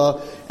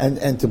Nikra.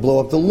 And to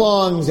blow up the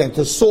lungs. And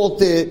to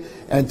salt it.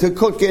 And to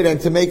cook it. And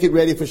to make it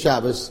ready for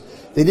Shabbos.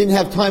 They didn't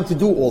have time to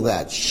do all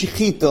that.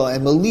 Shechita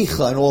and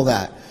Melicha and all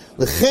that.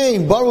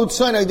 L'chein Baruch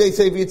Tzayna Yidei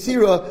Sev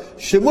Yitzira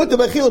Shemuta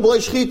Bechila B'lei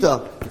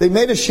Shechita. They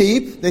made a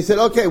sheep. They said,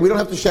 okay, we don't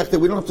have to shecht it.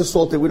 We don't have to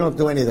salt it. We don't have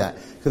to do any of that.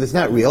 Because it's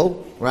not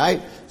real,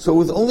 right? So it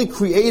was only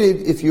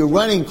created if you're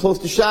running close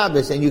to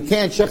Shabbos and you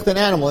can't shecht an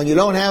animal and you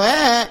don't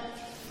have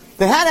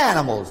they had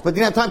animals, but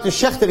they didn't have time to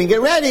shecht it and get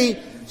ready,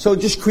 so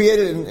just create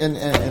it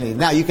and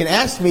now you can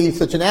ask me,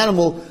 such an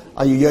animal,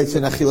 are you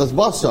yotzei achilas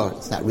basar?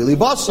 It's not really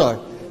basar.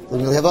 We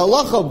really have a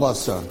halacha of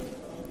basar.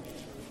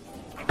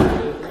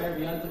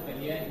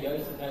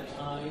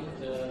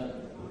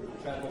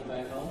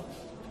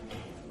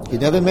 He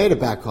never made it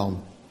back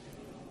home.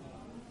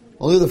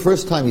 Only the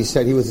first time he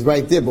said he was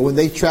right there, but when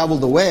they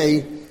traveled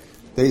away,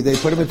 they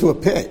put him into a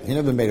pit. He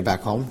never made it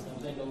back home.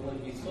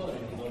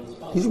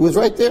 He was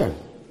right there.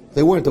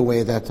 They weren't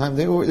away at that time.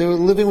 They were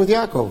living with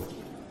Yaakov.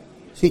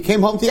 So he came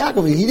home to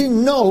Yaakov. He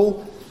didn't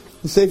know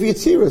the Sefer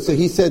Yetzirah, so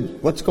he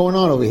said, "What's going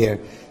on over here?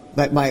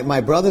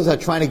 My brothers are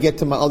trying to get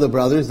to my other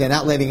brothers. They're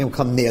not letting him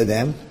come near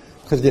them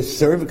because they're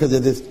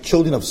the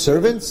children of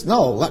servants.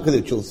 No, not because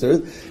they're children of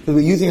servants. Because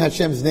we're using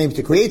Hashem's name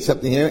to create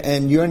something here,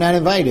 and you're not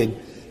invited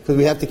because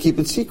we have to keep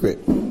it secret."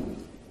 Why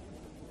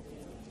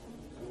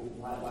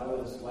did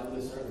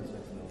the servants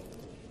have to know?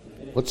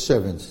 What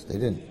servants? They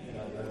didn't.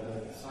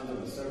 The sons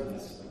of the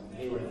servants,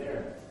 they were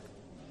there.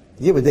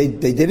 Yeah, but they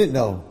didn't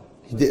know.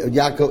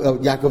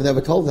 Yaakov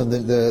never told them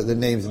the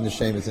names and the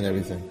shemus and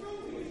everything.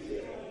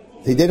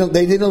 They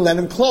didn't let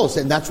him close,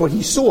 and that's what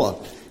he saw.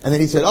 And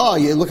then he said, "Oh,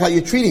 look how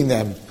you're treating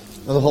them."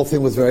 And the whole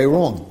thing was very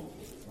wrong.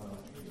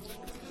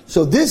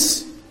 So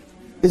this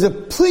is a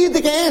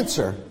pleading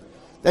answer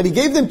that he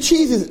gave them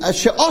cheese, a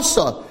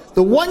she'asa,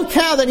 the one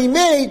cow that he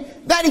made,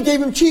 that he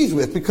gave him cheese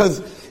with,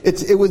 because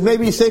it was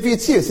maybe Sefer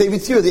Yetzirah. Sefer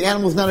Yetzirah, the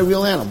animal is not a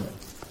real animal.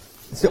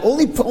 It's the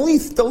only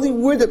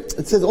word that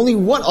it says only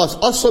one us.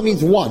 Asa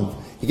means one.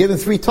 He gave him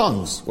 3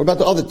 tongues. What about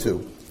the other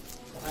 2?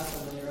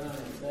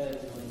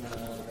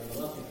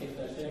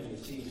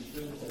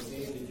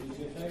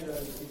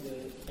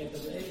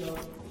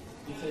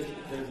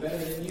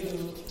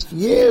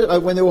 Yeah,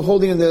 when they were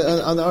holding on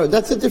the ark.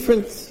 That's a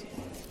different.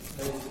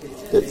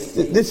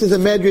 This is a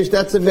medrash.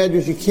 That's a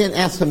medrash. You can't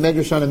ask a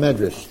medrash on a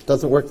medrash. It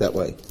doesn't work that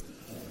way.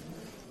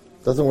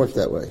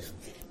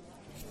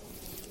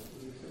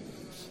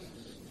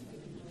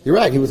 You're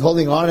right. He was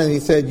holding on, and he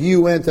said,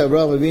 "You went to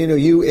Avraham Avinu.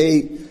 You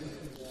ate."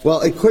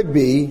 Well, it could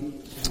be.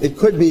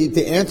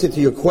 The answer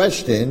to your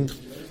question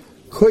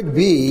could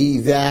be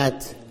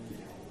that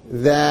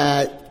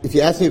if you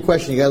ask me a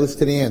question, you got to listen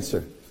to the answer.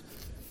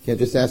 You can't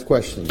just ask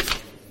questions.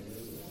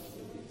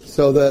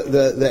 So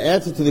the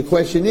answer to the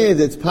question is,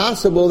 it's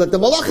possible that the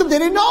Malachim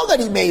didn't know that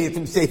he made it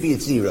from Sefer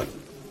Yetzirah.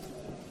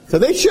 So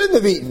they shouldn't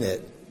have eaten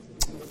it.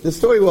 The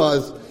story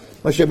was,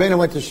 Moshe Rabbeinu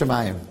went to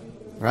Shemayim,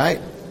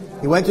 right?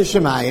 He went to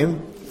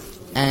Shemayim,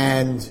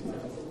 and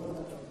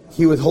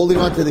he was holding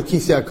on to the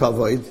Kisei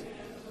HaKavod,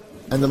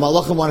 and the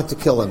Malachim wanted to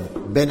kill him.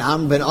 Ben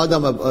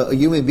Adam, a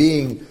human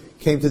being,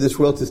 came to this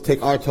world to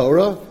take our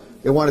Torah.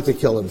 They wanted to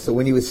kill him. So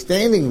when he was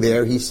standing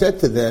there, he said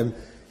to them,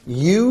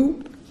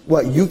 you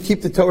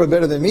keep the Torah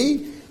better than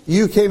me?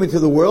 You came into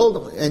the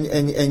world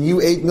and you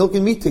ate milk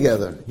and meat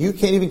together. You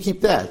can't even keep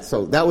that.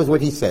 So that was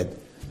what he said.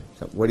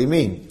 So what do you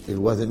mean? It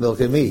wasn't milk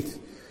and meat.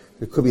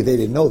 It could be they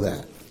didn't know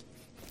that.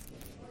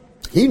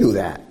 He knew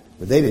that,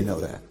 but they didn't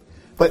know that.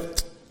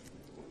 But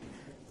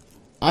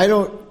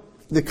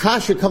the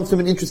kasha comes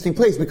from an interesting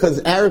place because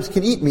Arabs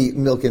can eat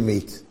milk and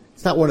meat.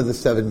 It's not one of the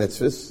 7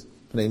 mitzvahs.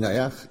 Bnei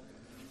Nayach.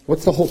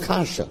 What's the whole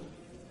kasha?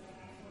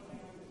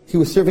 He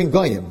was serving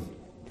goyim.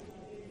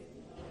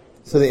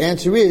 So the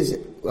answer is,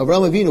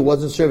 Avraham Avinu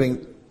wasn't serving,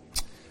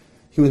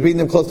 he was bringing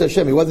them close to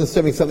Hashem. He wasn't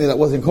serving something that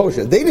wasn't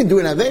kosher. They didn't do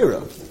an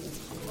Aveira.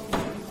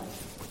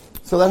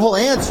 So that whole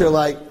answer,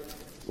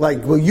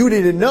 well, you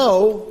didn't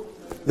know,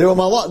 they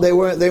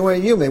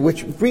weren't human,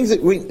 which brings a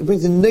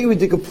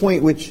Neidic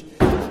point, which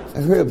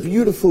I heard a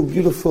beautiful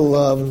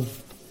Dvar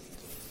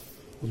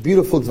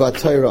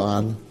Torah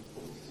on.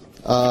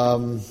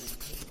 I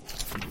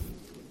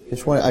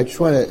just want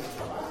to,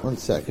 one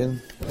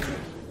second.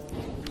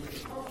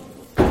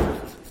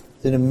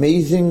 It's an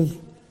amazing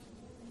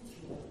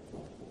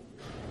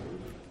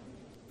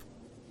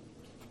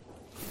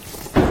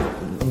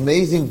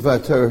Dvar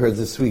Torah heard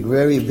this week.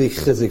 Very big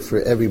chizuk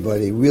for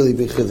everybody. Really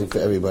big chizuk for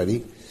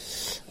everybody.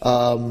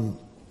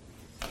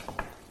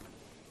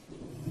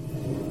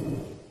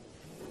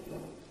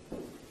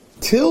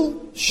 Till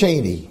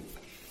Shani,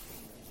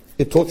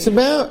 it talks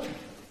about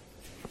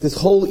this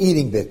whole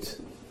eating bit.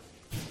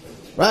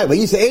 Right, but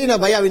you say, and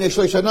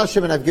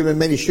I've given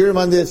many shirim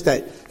on this,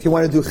 that if you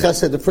want to do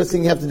chesed, the first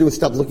thing you have to do is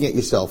stop looking at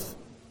yourself.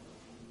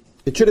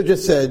 It should have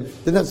just said,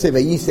 didn't have to say,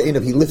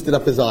 he lifted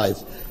up his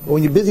eyes. But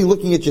when you're busy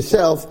looking at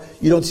yourself,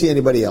 you don't see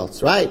anybody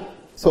else, right?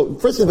 So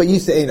first thing,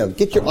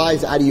 get your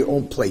eyes out of your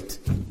own plate.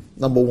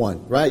 Number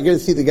one, right? You're going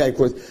to see the guy, of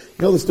course.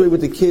 You know the story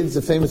with the kids,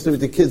 the famous story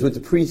with the kids, with the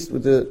priest,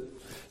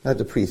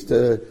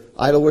 the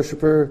idol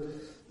worshiper.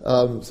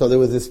 So there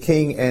was this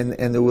king,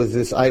 and there was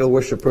this idol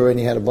worshiper, and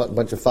he had a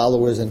bunch of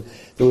followers, and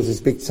there was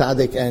this big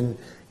tzaddik,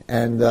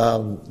 and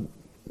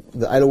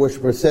the idol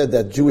worshiper said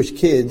that Jewish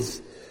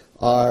kids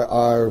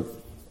are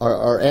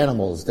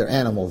animals. They're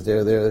animals.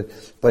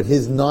 But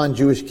his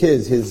non-Jewish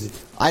kids,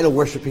 his idol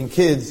worshipping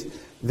kids,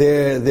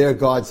 they're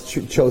God's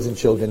chosen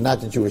children,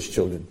 not the Jewish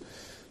children.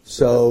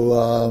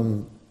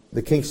 So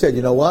the king said,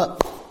 you know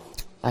what?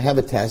 I have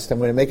a test. I'm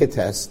going to make a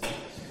test,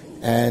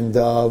 and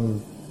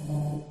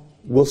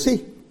we'll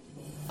see.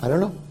 I don't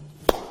know.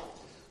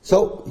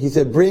 So he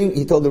said,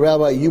 he told the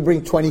rabbi, you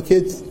bring 20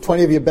 kids,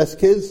 20 of your best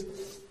kids.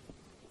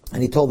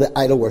 And he told the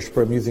idol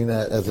worshiper, I'm using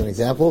that as an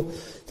example,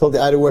 told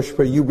the idol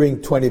worshiper, you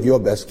bring 20 of your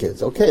best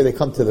kids. Okay, they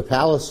come to the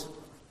palace.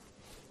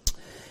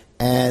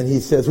 And he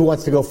says, who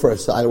wants to go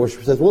first? The idol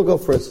worshiper says, we'll go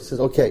first. He says,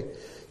 okay.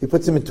 He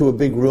puts them into a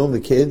big room, the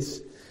kids,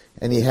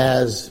 and he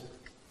has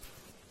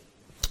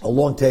a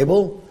long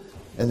table,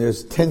 and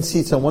there's 10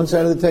 seats on one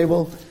side of the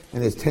table,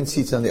 and there's 10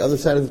 seats on the other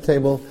side of the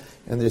table,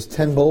 and there's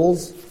 10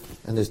 bowls,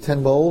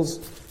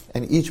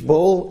 and each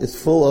bowl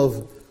is full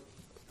of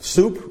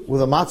soup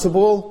with a matzah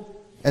ball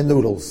and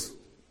noodles.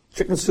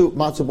 Chicken soup,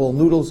 matzah ball,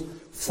 noodles,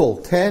 full.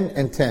 10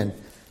 and 10.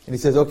 And he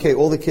says, okay,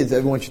 all the kids,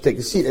 everyone should take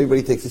a seat.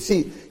 Everybody takes a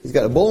seat. He's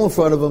got a bowl in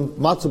front of him,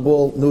 matzah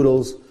ball,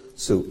 noodles,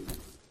 soup.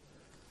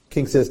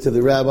 King says to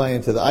the rabbi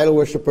and to the idol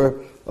worshiper,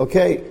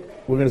 okay,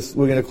 we're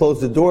going to close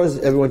the doors.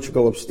 Everyone should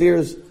go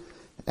upstairs.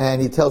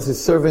 And he tells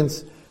his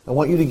servants, I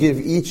want you to give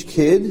each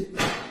kid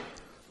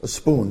a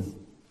spoon,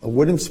 a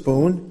wooden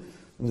spoon.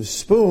 And the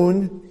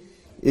spoon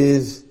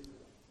is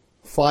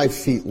 5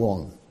 feet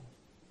long.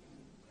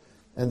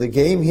 And the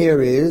game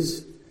here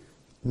is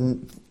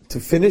to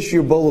finish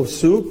your bowl of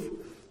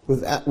soup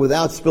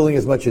without spilling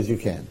as much as you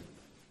can.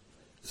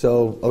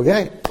 So,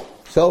 okay.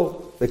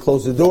 So, they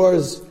close the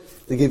doors.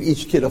 They give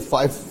each kid a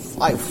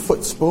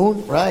 5-foot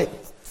spoon, right?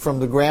 From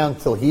the ground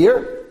till here.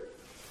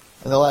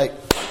 And they're like,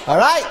 all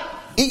right,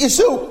 eat your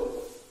soup.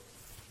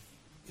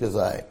 Because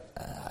I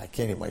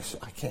can't eat my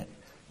soup. I can't.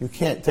 You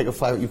can't take a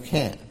 5, you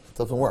can't. It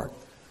doesn't work.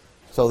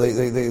 So they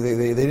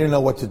didn't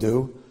know what to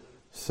do.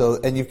 So,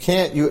 and you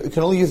can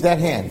only use that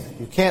hand.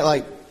 You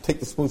can't take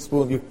the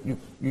spoon.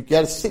 You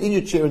got to sit in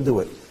your chair and do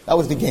it. That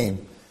was the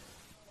game.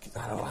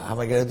 I don't know, how am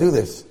I going to do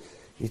this?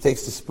 He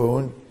takes the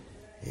spoon.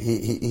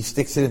 He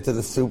sticks it into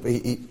the soup.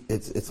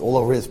 It's all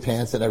over his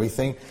pants and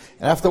everything.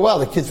 And after a while,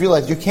 the kids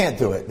realize you can't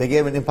do it. They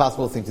gave him an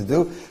impossible thing to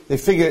do. They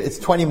figure it's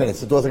 20 minutes.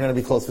 The doors are going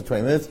to be closed for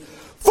 20 minutes.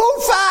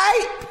 Food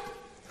fight!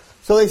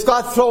 So they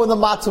start throwing the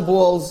matzo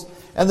balls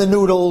and the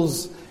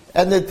noodles,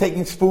 and they're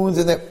taking spoons,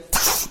 and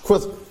of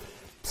course,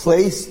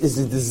 place is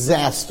a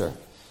disaster.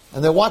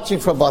 And they're watching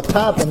from about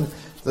top, and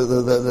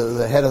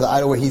the head of the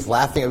idol, where he's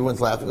laughing,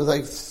 everyone's laughing. It was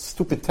like a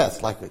stupid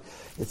test,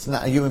 it's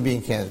not, a human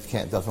being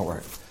doesn't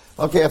work.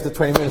 Okay, after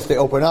 20 minutes, they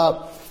open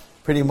up.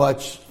 Pretty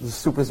much, the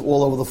soup is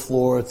all over the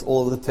floor. It's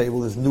all over the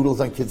table. There's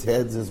noodles on kids'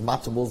 heads. There's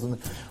matzo balls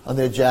on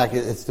their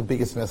jacket. It's the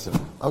biggest mess ever.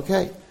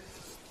 Okay.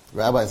 The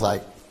rabbi's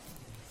like,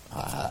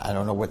 I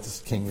don't know what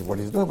he's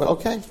doing, but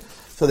okay.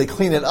 So they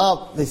clean it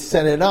up. They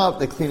set it up.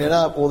 They clean it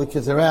up. All the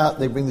kids are out.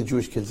 They bring the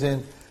Jewish kids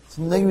in. It's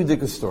a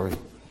ridiculous story.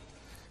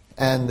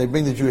 And they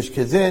bring the Jewish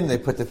kids in. They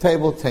put the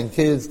table, 10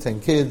 kids,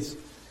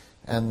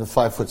 and the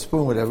 5-foot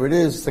spoon, whatever it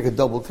is. It's like a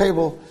double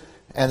table.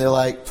 And they're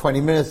like, 20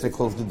 minutes, they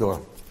close the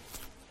door.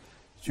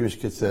 The Jewish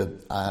kid said,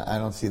 I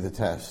don't see the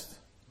test.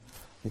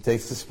 He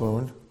takes the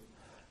spoon,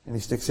 and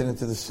he sticks it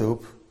into the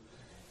soup,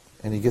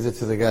 and he gives it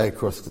to the guy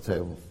across the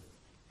table.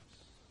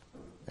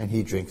 And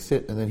he drinks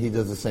it, and then he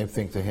does the same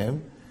thing to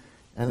him,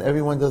 and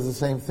everyone does the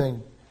same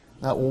thing.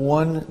 Not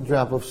one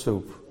drop of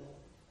soup.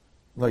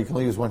 No, you can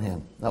only use one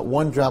hand. Not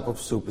one drop of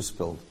soup is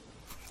spilled.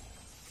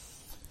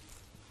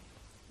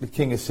 The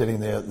king is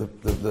sitting there,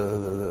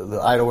 the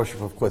idol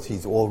worshiper, of course,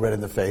 he's all red in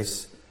the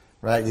face,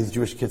 right? These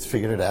Jewish kids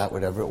figured it out,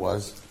 whatever it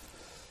was.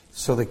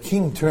 So the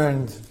king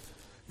turned,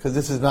 because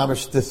this is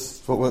mamish,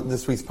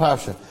 this week's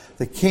parsha.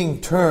 The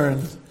king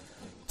turned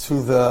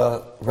to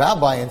the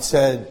rabbi and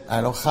said,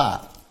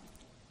 Anocha,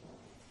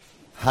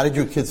 how did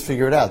your kids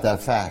figure it out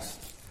that fast?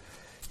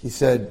 He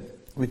said,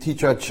 we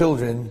teach our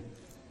children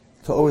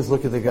to always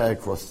look at the guy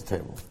across the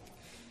table,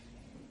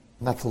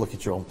 not to look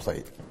at your own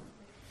plate.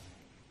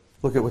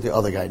 Look at what the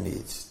other guy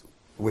needs.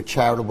 We're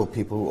charitable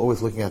people who are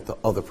always looking at the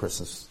other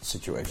person's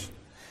situation.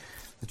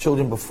 The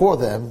children before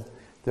them,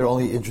 they're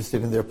only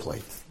interested in their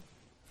plate.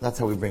 That's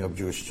how we bring up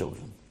Jewish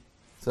children.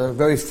 It's a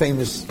very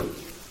famous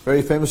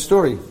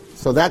story.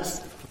 So that's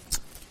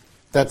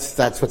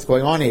what's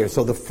going on here.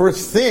 So the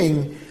first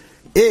thing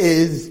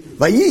is,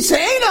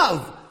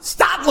 Vayisheinav,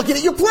 stop looking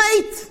at your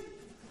plate.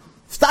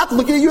 Stop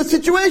looking at your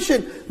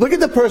situation. Look at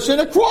the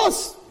person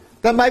across.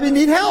 that maybe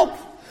need help.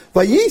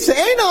 Vayisa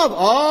Einav.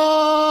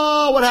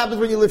 Oh, what happens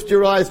when you lift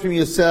your eyes from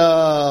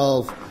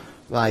yourself?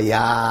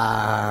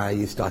 Vayar,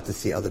 you start to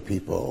see other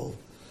people.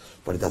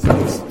 But it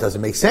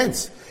doesn't make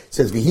sense. It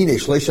says, Vihine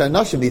Shleisha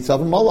Nashim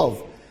Nitzavim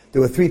Molov.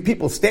 There were 3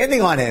 people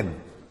standing on him.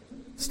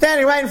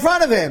 Standing right in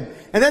front of him.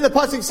 And then the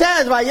pasuk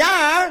says,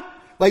 Vayar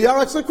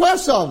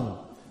Lekwesam.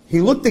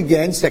 He looked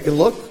again, second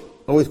look.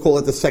 I always call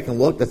it the second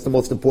look. That's the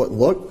most important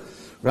look.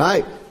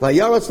 Right?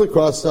 Vayaratz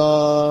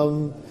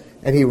Lekwesam.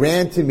 And he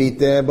ran to meet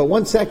them. But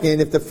one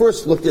second, if the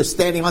first look, they're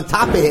standing on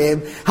top of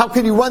him, how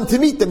can he run to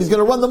meet them? He's going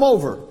to run them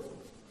over.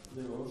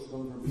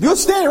 You're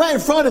standing right in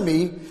front of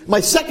me.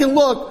 My second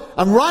look,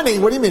 I'm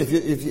running. What do you mean?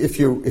 If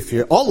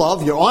you're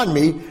Olav, you're on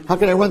me. How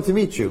can I run to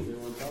meet you?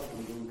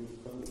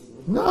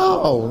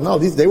 No.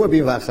 They were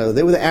being vachar.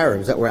 They were the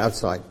Arabs that were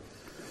outside.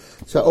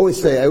 So I always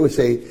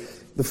say,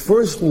 the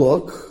first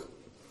look,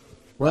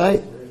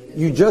 right?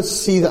 You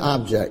just see the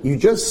object. You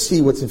just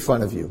see what's in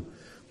front of you,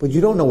 but you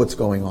don't know what's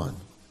going on.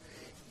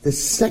 The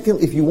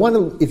second, if you want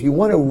to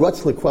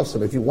rutz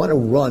lekwasam, if you want to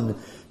run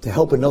to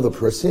help another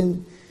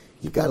person,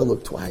 you got to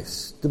look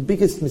twice. The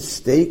biggest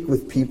mistake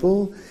with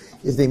people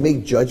is they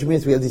make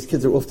judgments. We have these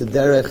kids that are off the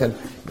derech, and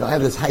I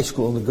have this high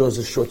school, and the girls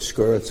are short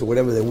skirts or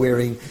whatever they're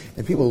wearing,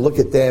 and people look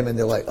at them and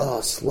they're like,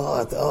 oh,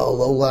 slut, oh,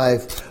 low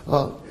life.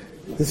 Oh.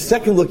 The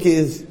second look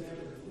is,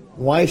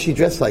 why is she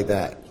dressed like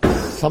that?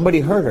 Somebody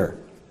hurt her.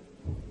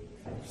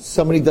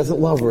 Somebody doesn't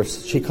love her.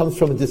 She comes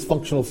from a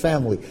dysfunctional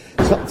family.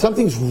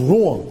 Something's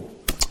wrong.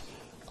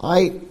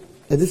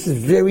 And this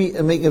is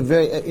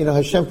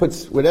Hashem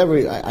puts whatever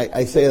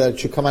I say that it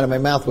should come out of my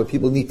mouth, what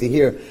people need to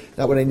hear,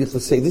 not what I need to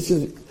say. This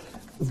is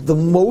the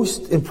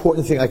most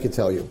important thing I could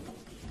tell you.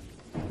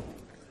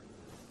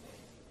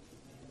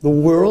 The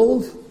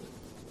world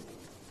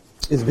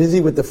is busy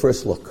with the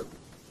first look.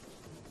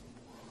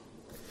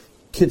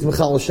 Kids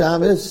Mechal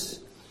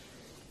Shabbos,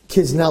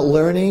 kids not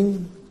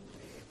learning,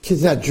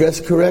 kids not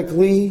dressed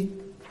correctly,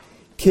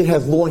 kid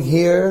has long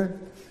hair,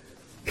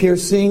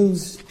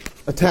 piercings,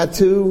 a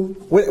tattoo,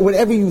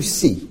 whatever you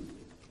see,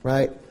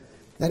 right?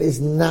 That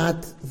is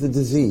not the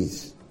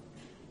disease.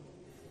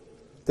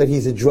 That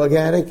he's a drug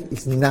addict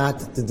is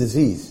not the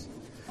disease.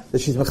 That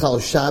she's Mechal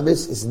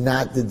Shabbos is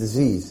not the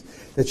disease.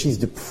 That she's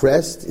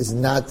depressed is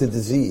not the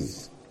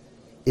disease.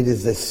 It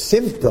is a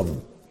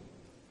symptom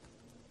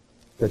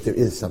that there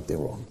is something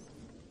wrong.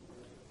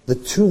 The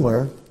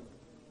tumor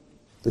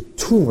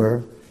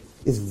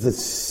is the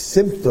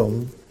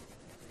symptom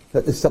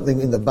that there's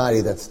something in the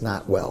body that's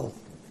not well.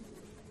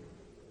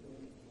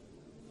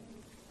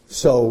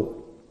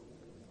 So,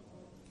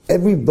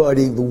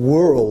 everybody, the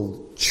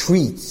world,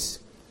 treats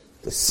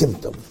the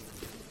symptom.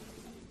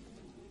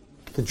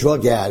 The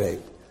drug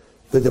addict,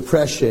 the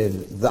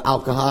depression, the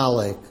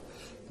alcoholic,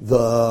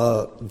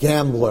 the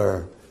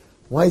gambler.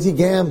 Why is he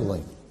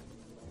gambling?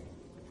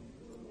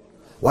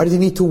 Why does he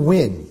need to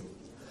win?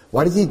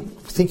 Why does he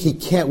think he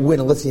can't win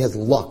unless he has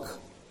luck?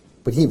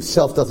 But he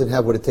himself doesn't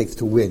have what it takes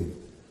to win.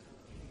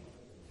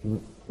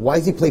 Why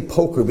does he play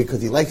poker?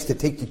 Because he likes to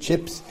take the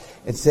chips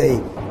and say,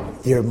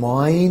 they're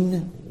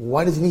mine?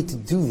 Why does he need to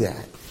do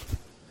that?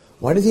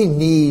 Why does he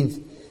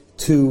need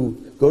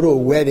to go to a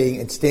wedding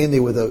and stand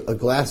there with a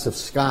glass of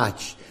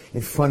scotch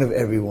in front of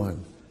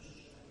everyone?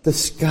 The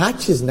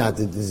scotch is not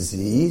the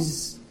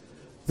disease.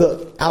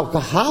 The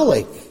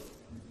alcoholic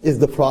is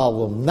the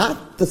problem,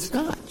 not the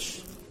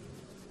scotch.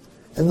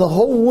 And the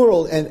whole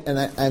world,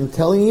 and I'm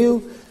telling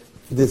you,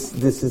 this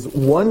is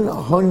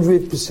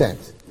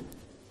 100%.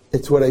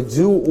 It's what I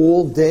do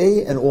all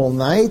day and all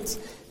night.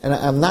 And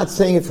I'm not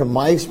saying it from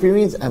my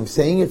experience. I'm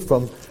saying it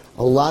from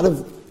a lot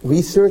of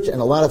research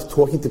and a lot of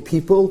talking to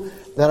people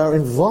that are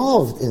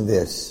involved in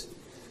this.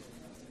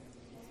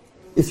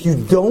 If you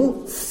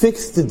don't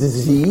fix the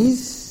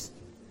disease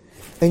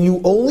and you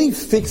only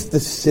fix the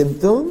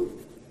symptom,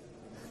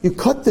 you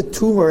cut the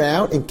tumor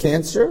out in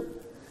cancer,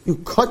 you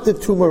cut the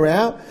tumor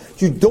out,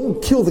 you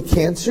don't kill the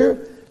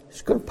cancer,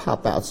 it's going to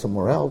pop out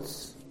somewhere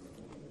else.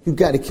 You've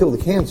got to kill the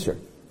cancer.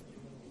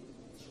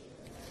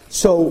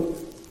 So,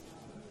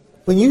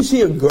 when you see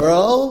a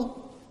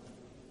girl,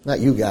 not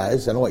you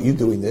guys, I don't want you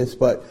doing this,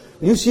 but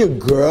when you see a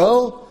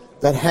girl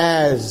that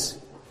has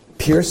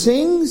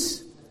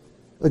piercings,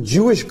 a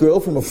Jewish girl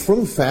from a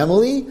frum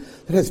family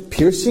that has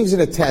piercings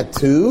and a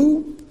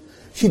tattoo,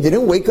 she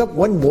didn't wake up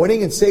one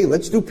morning and say,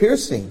 let's do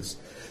piercings.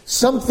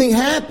 Something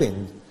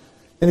happened.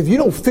 And if you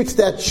don't fix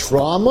that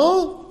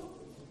trauma,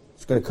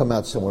 it's going to come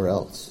out somewhere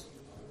else.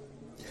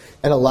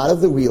 And a lot of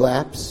the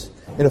relapse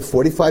in a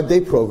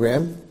 45-day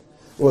program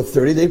or a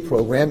 30-day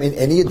program in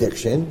any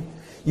addiction,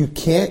 you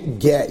can't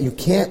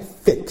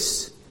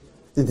fix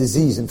the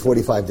disease in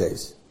 45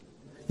 days.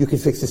 You can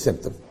fix the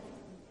symptom.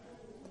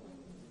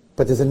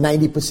 But there's a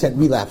 90%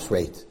 relapse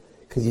rate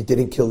because you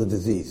didn't kill the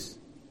disease.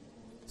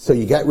 So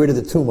you got rid of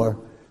the tumor,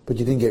 but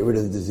you didn't get rid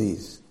of the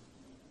disease.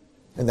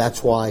 And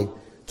that's why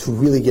to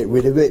really get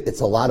rid of it,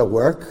 it's a lot of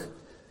work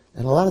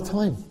and a lot of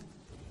time.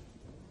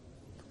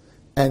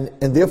 And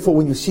therefore,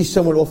 when you see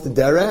someone off the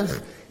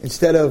derech,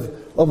 instead of,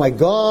 oh my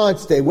God,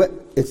 stay wet,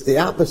 it's the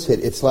opposite.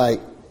 It's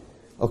like,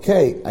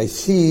 Okay, I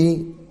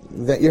see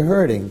that you're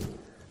hurting.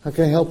 How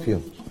can I help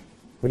you?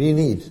 What do you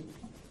need?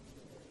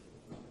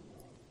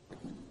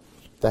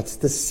 That's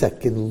the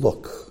second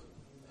look.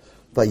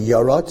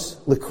 Vayaratz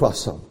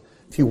likrasam.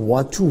 If you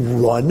want to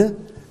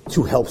run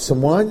to help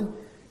someone,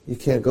 you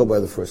can't go by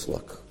the first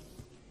look.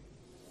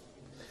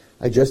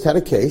 I just had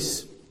a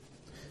case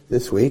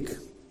this week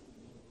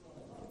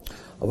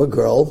of a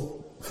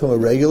girl from a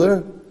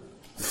regular,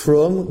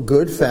 from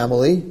good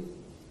family,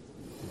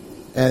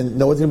 and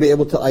no one's going to be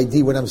able to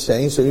ID what I'm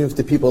saying, so even if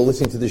the people are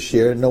listening to this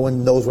share, no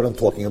one knows what I'm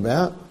talking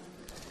about.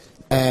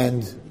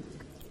 And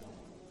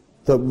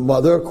the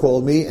mother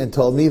called me and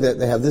told me that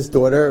they have this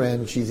daughter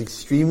and she's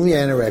extremely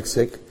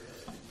anorexic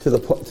to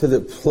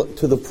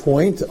the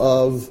point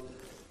of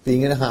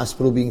being in a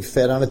hospital, being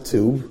fed on a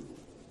tube,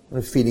 on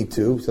a feeding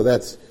tube. So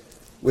that's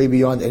way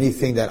beyond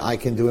anything that I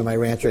can do in my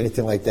ranch or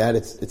anything like that.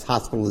 It's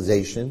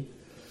hospitalization.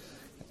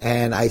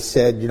 And I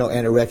said,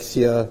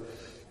 anorexia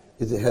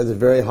has a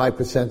very high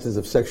percentage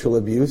of sexual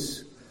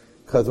abuse,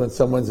 because when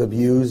someone's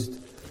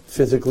abused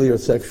physically or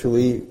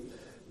sexually,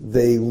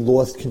 they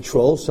lost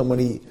control.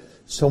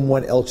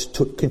 Someone else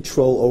took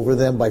control over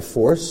them by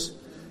force.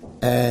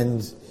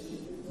 And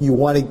the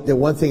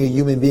one thing a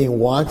human being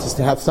wants is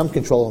to have some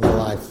control in their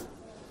life.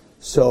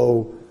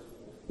 So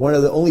one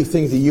of the only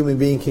things a human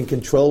being can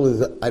control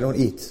is, I don't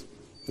eat.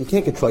 You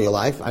can't control your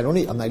life. I don't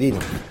eat. I'm not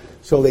eating.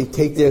 So they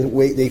take their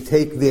weight. They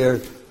take their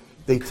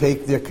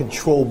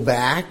control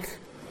back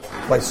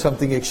by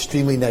something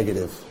extremely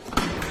negative,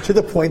 to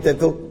the point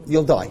that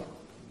you'll die.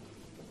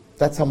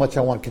 That's how much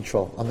I want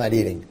control. I'm not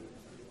eating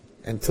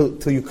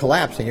until you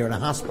collapse and you're in a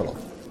hospital.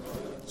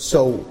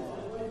 So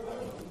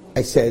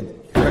I said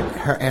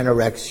her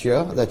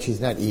anorexia, that she's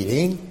not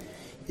eating,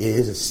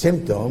 is a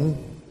symptom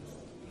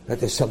that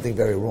there's something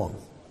very wrong.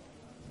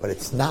 But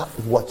it's not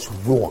what's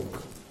wrong.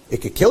 It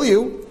could kill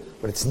you,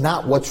 but it's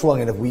not what's wrong.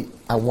 And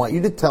I want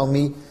you to tell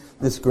me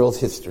this girl's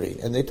history.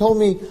 And they told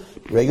me,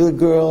 regular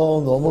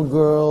girl, normal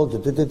girl,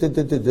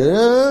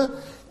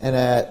 and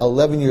at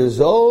 11 years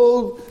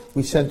old,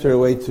 we sent her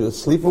away to a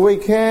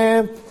sleepaway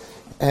camp,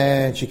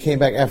 and she came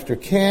back after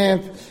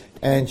camp,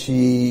 and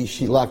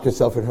she locked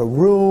herself in her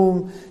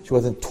room. She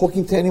wasn't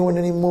talking to anyone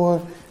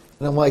anymore.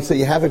 And I'm like, so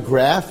you have a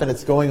graph, and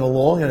it's going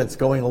along, and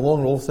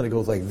all of a sudden it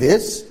goes like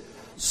this.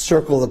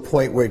 Circle the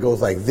point where it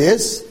goes like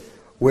this.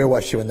 Where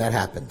was she when that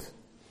happened?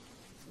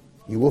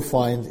 You will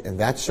find in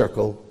that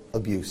circle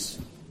abuse.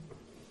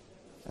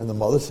 And the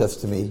mother says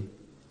to me,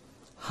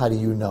 how do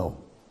you know?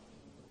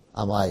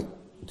 I'm like,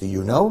 do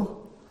you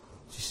know?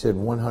 She said,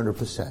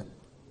 100%.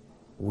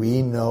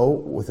 We know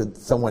with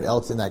someone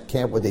else in that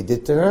camp what they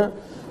did to her.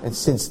 And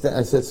since then,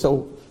 I said,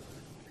 so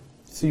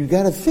you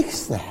got to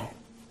fix that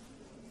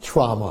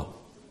trauma.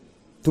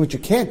 Do what you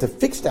can to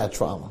fix that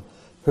trauma.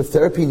 Her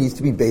therapy needs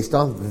to be based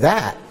on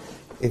that.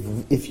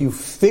 If you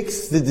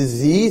fix the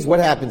disease, what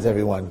happens,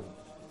 everyone?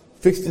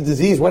 Fix the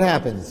disease, what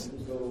happens?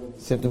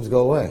 Symptoms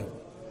go away.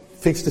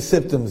 Fix the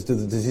symptoms,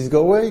 does the disease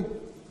go away?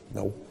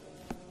 No.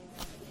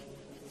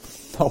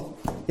 No.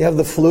 You have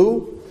the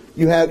flu,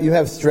 you have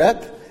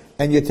strep,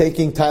 and you're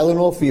taking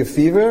Tylenol for your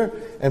fever,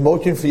 and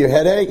Motrin for your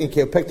headache, and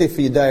Kaopectate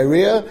for your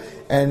diarrhea,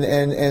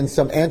 and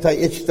some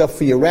anti-itch stuff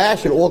for your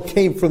rash. It all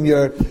came from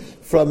your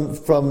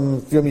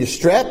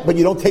strep, but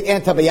you don't take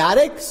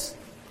antibiotics?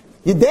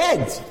 You're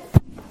dead.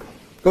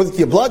 It goes into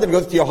your blood, then it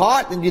goes to your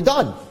heart, and you're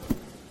done.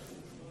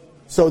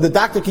 So the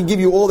doctor can give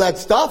you all that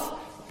stuff.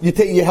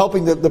 You're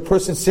helping the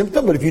person's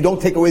symptom, but if you don't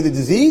take away the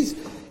disease,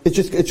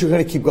 it's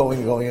going to keep going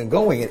and going and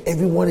going. And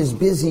everyone is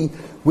busy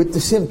with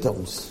the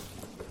symptoms.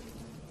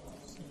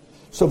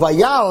 So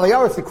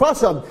Vayaretz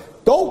likrasam,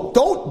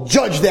 don't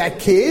judge that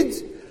kid.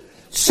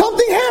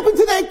 Something happened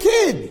to that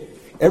kid.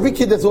 Every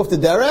kid that's off the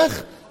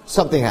derech,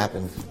 something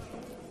happened.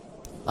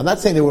 I'm not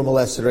saying they were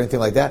molested or anything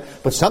like that,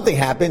 but something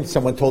happened.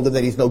 Someone told him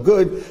that he's no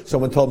good.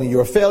 Someone told me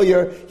you're a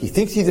failure. He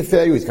thinks he's a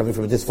failure. He's coming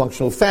from a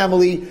dysfunctional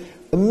family.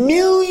 A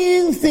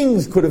million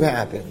things could have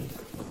happened.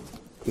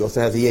 He also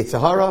has a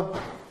Yetzer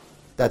Hara.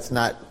 That's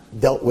not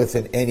dealt with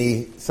in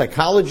any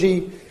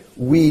psychology.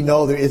 We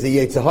know there is a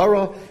Yetzer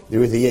Hara.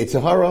 There is a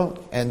Yetzer Hara,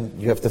 and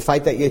you have to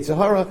fight that Yetzer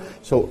Hara.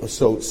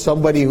 So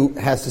somebody who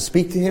has to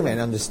speak to him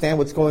and understand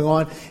what's going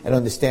on and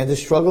understand the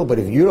struggle. But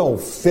if you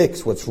don't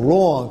fix what's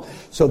wrong,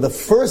 so the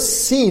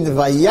first scene,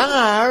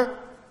 Vayar,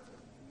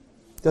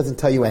 doesn't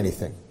tell you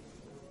anything.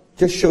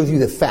 Just shows you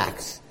the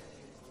facts.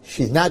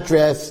 She's not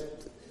dressed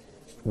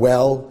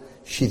well.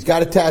 She's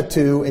got a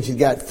tattoo, and she's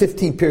got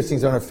 15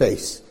 piercings on her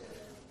face.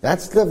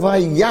 That's the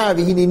Vayar,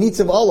 V'hinei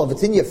nitzav olav.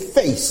 It's in your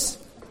face.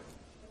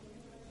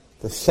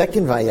 The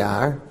second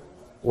Vayar,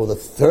 or the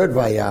third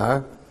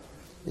Vayar,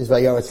 is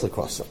Vayaretz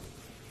likrasam.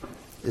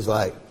 Is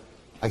like,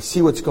 I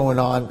see what's going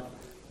on,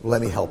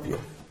 let me help you.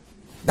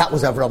 That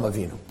was Avraham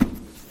Avinu.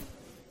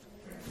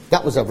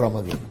 That was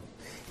Avraham Avinu.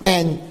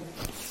 And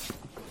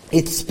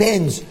it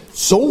spends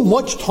so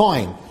much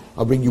time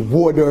I'll bring you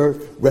water,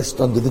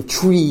 rest under the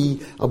tree,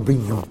 I'll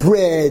bring you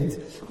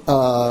bread,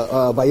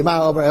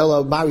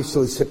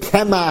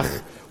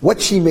 what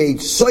she made,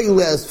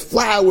 soyless,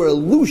 flour,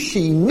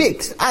 lushi,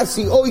 mix,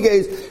 asi,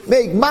 oyes,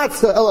 make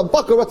matzah, ela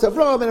bakar,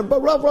 Avram, and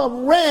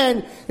Avram ran,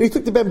 and he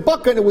took the ben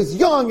bakar, and it was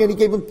young, and he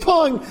gave him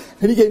tongue,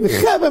 and he gave him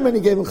chevim, and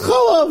he gave him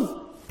chalav.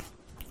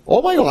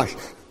 Oh my gosh.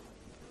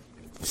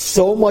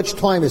 So much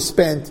time is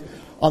spent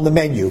on the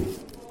menu.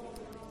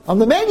 On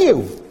the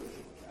menu.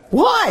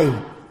 Why?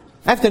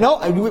 I have to know.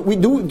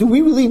 Do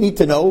we really need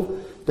to know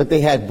that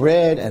they had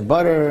bread and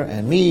butter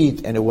and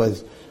meat, and it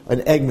was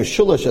an egg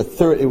mishulash,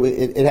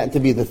 it had to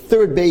be the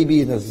third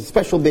baby, and there was a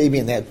special baby,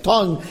 and they had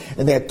tongue,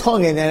 and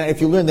if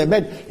you learn that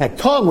had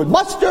tongue with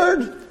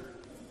mustard.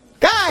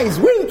 Guys,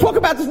 we didn't talk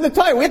about this in the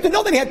Torah. We have to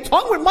know that he had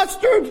tongue with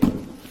mustard.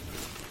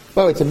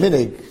 Oh, it's a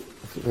minig.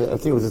 I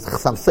think it was a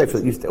Chassam Sofer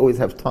that used to always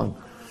have tongue.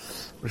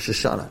 Rosh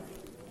Hashanah.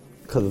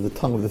 Because of the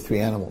tongue of the three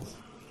animals.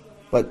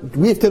 But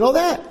we have to know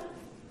that.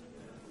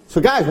 So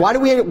guys, why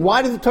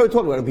did the Torah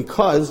talk about it?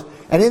 Because,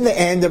 and in the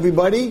end,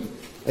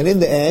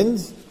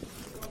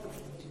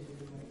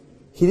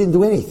 he didn't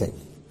do anything.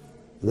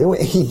 They were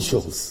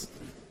angels.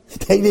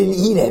 They didn't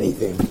eat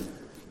anything.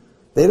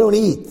 They don't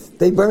eat.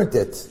 They burnt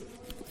it.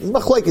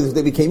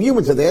 They became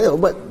humans,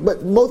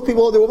 but most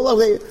people, so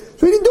he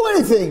didn't do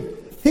anything.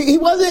 He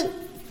wasn't.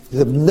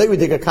 There's a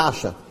Neirudik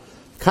Kasha.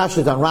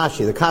 Kasha is on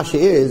Rashi. The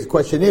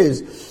question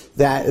is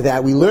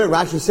that we learn,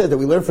 Rashi said that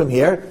we learn from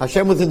here,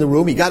 Hashem was in the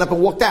room, he got up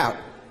and walked out.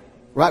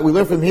 Right? We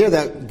learn from here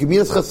that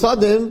Gemilas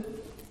Chasadim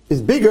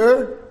is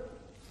bigger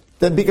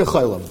than Bikkur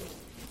Cholim.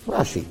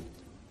 Rashi.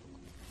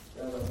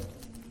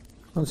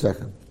 1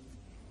 second.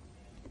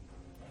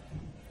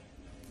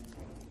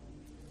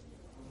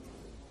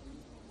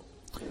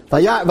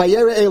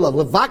 Vayere Elav,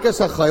 Levakas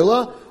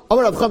HaChoila,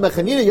 Amar Rav Chaim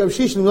Bechanina, Yom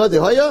Shish Nula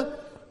Dehaya,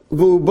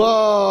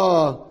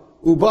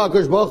 V'uba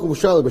Kosh Baruch Hu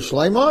V'shal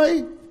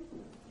B'Shleimai.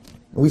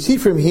 We see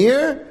from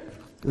here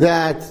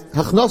that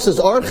Hachnasas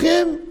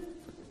Orchim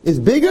is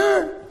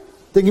bigger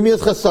than Gemilas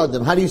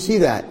Chasadim. How do you see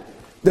that?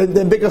 Than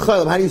Bikkur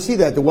Cholim. How do you see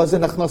that? There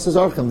wasn't Hachnasas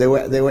Orchim.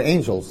 They were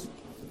angels.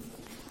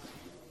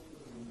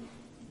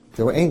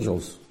 They were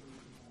angels.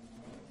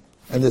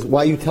 And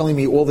why are you telling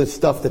me all this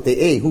stuff that they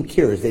ate? Who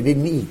cares? They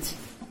didn't eat.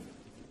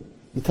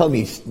 You tell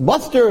me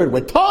mustard,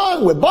 with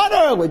tongue, with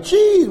butter, with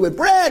cheese, with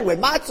bread, with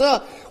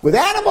matzah, with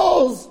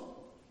animals.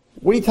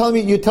 What are you telling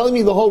me? You're telling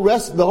me the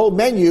whole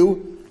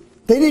menu,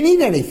 they didn't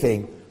eat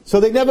anything. So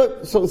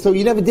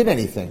you never did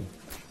anything.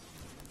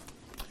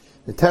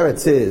 The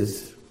teretz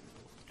is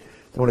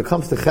that when it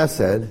comes to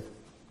chesed,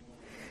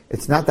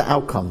 it's not the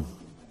outcome.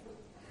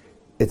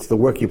 It's the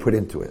work you put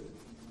into it.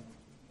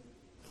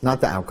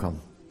 Not the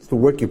outcome. It's the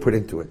work you put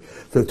into it.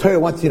 So the Torah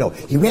wants, he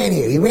ran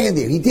here, he ran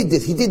there, he did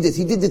this.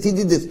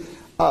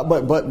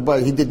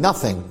 But he did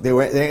nothing.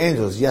 They're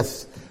angels.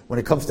 Yes, when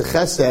it comes to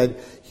chesed,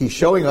 he's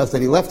showing us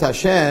that he left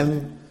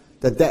Hashem,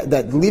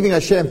 that leaving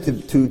Hashem to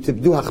do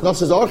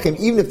hachnasas orchim,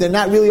 even if they're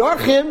not really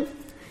orchim,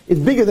 is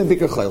bigger than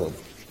Bikkur Cholim.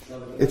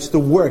 It's the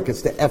work,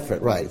 it's the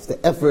effort, right? It's the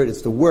effort,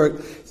 it's the work,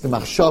 it's the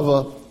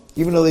machshava,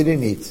 even though they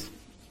didn't eat.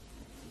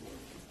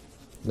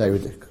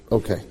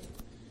 Okay.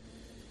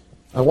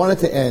 I wanted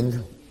to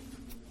end.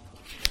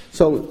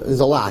 So there's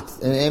a lot,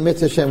 and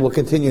Mitzvah Hashem will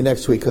continue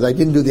next week because I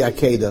didn't do the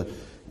Akedah.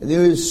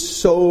 There is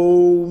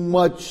so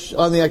much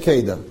on the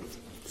Akedah.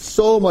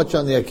 So much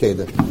on the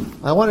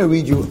Akedah. I want to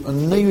read you a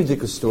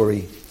Neirudik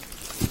story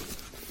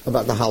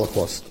about the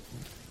Holocaust.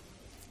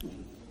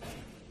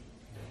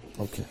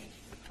 Okay.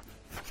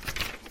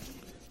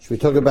 Should we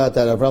talk about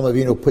that Avraham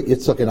Avinu put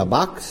Yitzchak in a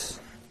box?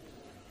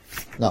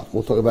 No,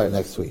 we'll talk about it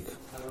next week.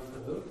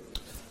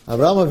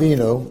 Avraham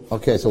Avinu,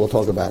 okay, so we'll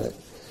talk about it.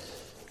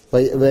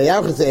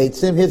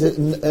 Here's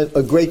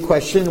a great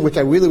question, which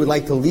I really would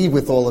like to leave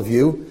with all of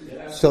you,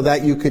 so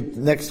that you could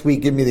next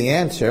week give me the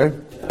answer.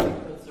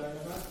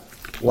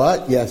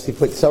 What? Yes, he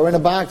put Sarah in a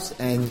box,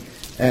 and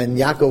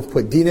Yaakov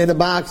put Dinah in a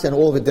box, and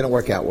all of it didn't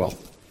work out well.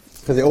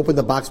 Because they opened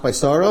the box by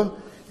Sarah,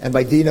 and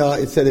by Dinah,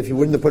 it said if he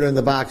wouldn't have put her in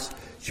the box,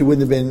 she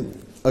wouldn't have been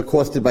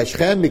accosted by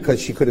Shechem,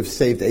 because she could have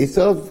saved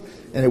Esav,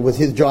 and it was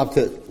his job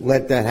to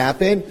let that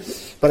happen.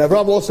 But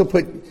Avraham also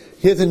put,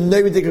 here's a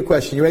Neirudik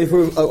question. You ready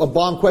for a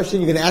bomb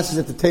question? You're going to ask us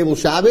at the table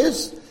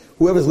Shabbos?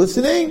 Whoever's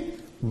listening?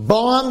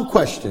 Bomb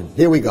question.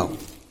 Here we go.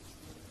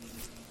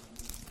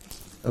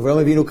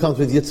 Avraham Avinu comes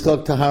with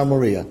Yitzchak to Har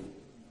Moriah.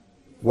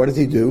 What does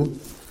he do?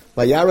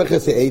 Vayarech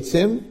es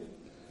ha'etzim.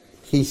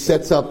 He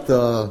sets up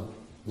the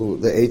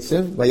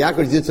eitzim.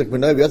 Vayakar Yitzchak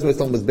b'noi v'yasem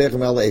v'yasem mizbeach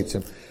el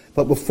ha'etzim.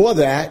 But before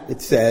that,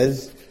 it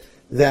says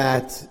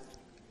that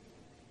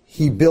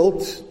he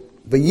built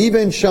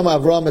V'yiven Sham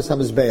Avraham es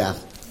hamizbeach.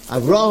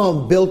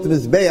 Avraham built the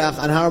mizbeach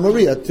on Har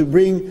Moriah to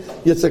bring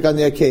Yitzchak on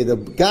the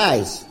Akedah.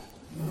 Guys,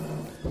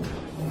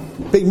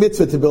 big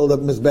mitzvah to build up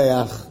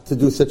mizbeach, to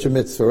do such a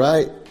mitzvah,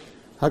 right?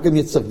 How come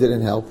Yitzchak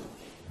didn't help?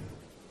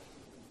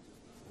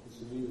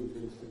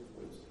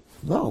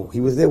 No, he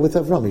was there with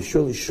Avraham. He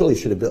surely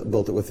should have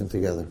built it with him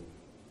together.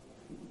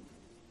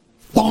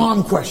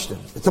 Bomb question.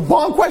 It's a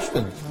bomb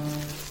question.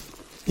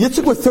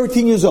 Yitzchak was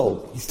 13 years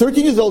old. He's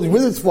 13 years old. He's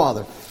with his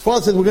father. His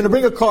father says, we're going to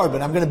bring a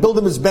carbon. I'm going to build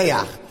him his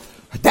Mizbeach.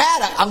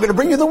 Dad, I'm going to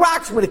bring you the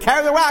rocks. I'm going to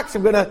carry the rocks.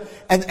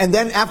 And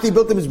then after he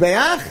built him his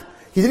Mizbeach,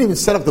 he didn't even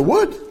set up the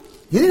wood.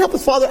 He didn't help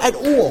his father at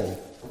all.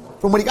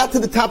 From when he got to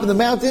the top of the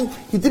mountain,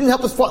 he didn't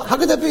help his father. How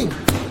could that be?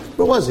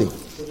 Where was he?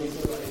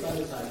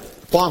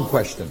 Bomb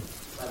question.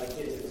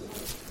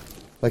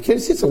 Like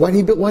kids, so why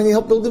did he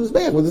help build him his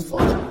Mizbeach with his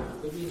father?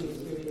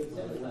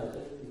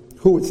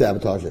 Who would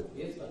sabotage it?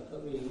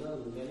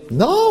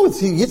 No,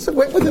 Yitzchak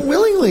went with him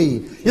willingly.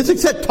 Yitzchak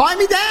said, tie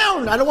me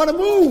down. I don't want to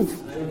move.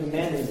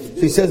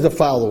 So he says the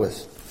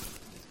followers.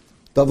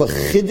 Dava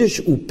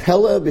chidish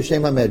upela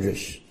b'shem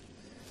ha-medrash.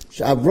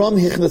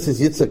 Avram hichnas is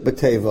Yitzchak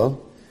b'teva.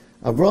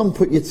 Avram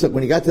put Yitzchak,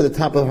 when he got to the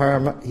top of the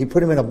Har, he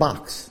put him in a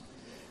box.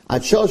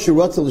 Ad shal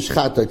shiratza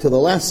l'shchata, till the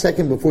last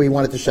second before he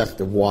wanted to shecht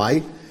him.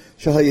 Why?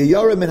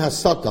 Shahayayara min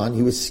ha-satan,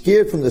 he was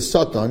scared from the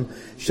satan,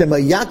 shema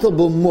yatal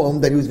b'mum,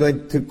 that he was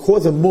going to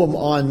cause a mum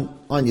on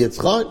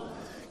Yitzchak.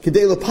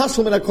 Kedei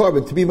lepasul min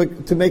ha-carbon,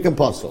 to make him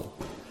puzzle.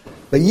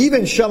 But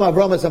even Sham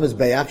Avram as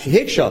Mizbeach,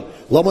 shehiksha,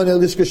 lama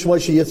ne'liska shmoy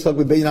sheyitzchak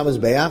b'bein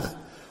ha-Mizbeach.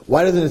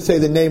 Why doesn't it say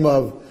the name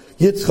of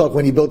Yitzchak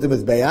when he built the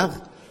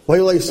Mizbeach? Why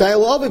you like say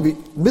avi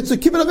mitzvah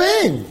kibbut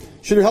avein?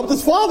 Should have helped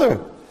his father.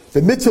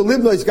 The mitzvah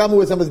libno is gamu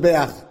with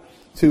Mizbeach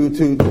to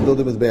build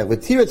the Mizbeach. But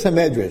tiretz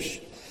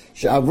hamedrash,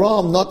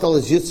 she'Avram natal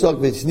as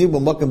Yitzchak v'tzniv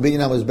b'makam bein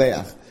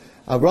ha-Mizbeach.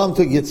 Avram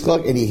took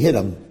Yitzchak and he hid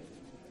him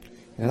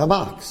in a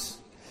box.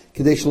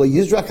 That the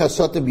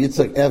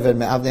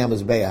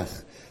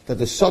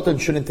Satan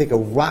shouldn't take a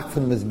rock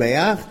from the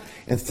Mizbeach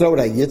and throw it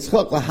at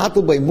Yitzchak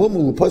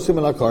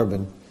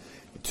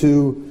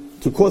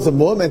to cause a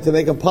mum and to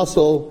make a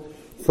puzzle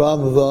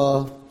from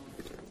the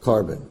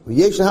carbon. In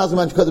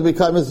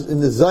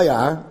the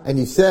Zayar, and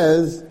he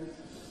says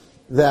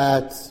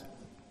that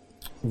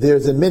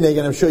there's a minig,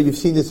 and I'm sure you've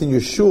seen this in your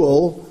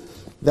shul,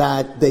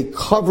 that they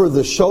cover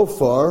the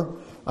shofar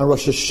on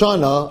Rosh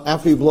Hashanah.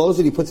 After he blows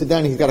it, he puts it down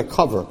and he's got a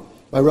cover.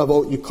 My Rav,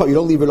 you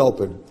don't leave it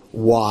open.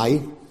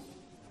 Why?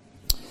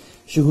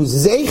 Shehu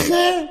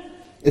zeicher.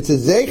 It's a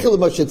zeicher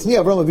l'mashetzni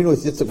Avram Avinu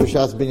is Yitzchak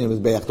b'shas binyan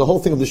Mizbeach. The whole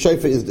thing of the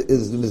shofar is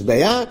the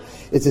Mizbeach.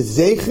 It's a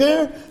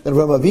zeicher that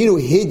Avram Avinu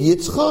hid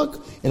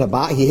Yitzchak in a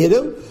box. He hid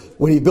him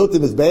when he built the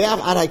Mizbeach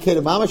ad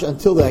hakedah mamash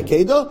until the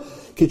hakedah.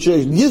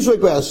 Yizrek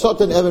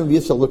b'asatan evan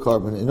v'yisal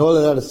l'carbon. In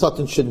order that a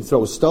satan shouldn't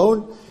throw a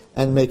stone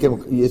and make him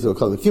Yisrael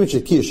color.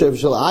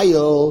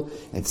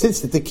 And since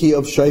the tekiyah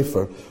of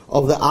shofar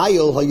of the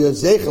ayil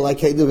hayazechel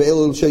hakedah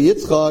ve'elul shel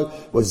Yitzchak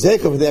was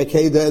zecher for the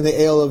hakedah and the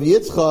ayil of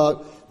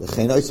Yitzchak. That's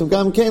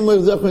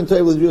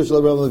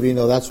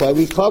why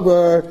we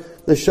cover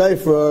the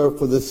shofar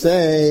for the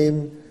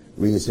same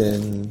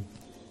reason.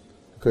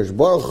 Kosh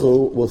Baruch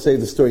Hu, we'll save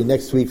the story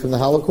next week from the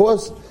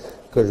Holocaust.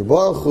 Kosh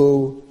Baruch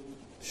Hu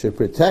should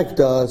protect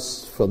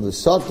us from the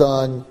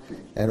Satan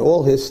and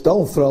all his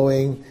stone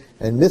throwing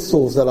and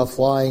missiles that are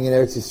flying in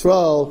Eretz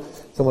Yisrael.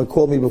 Someone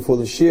called me before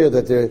the shir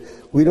that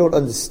we don't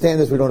understand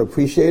this, we don't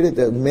appreciate it,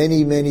 that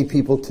many, many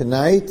people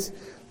tonight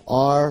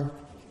are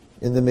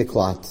in the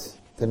miklat.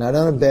 They're not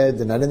on a bed,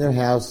 they're not in their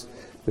house,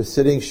 they're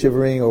sitting,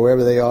 shivering, or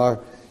wherever they are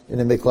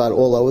in a miklat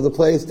all over the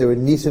place. They're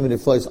in Nisim and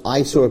Niflos.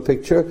 I saw a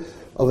picture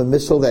of a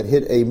missile that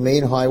hit a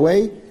main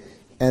highway,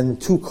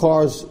 and two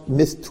cars behind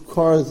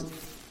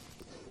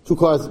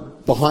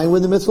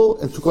with the missile,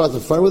 and two cars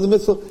in front with the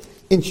missile,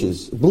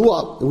 inches. Blew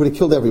up, it would have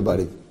killed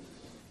everybody.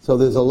 So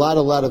there's a lot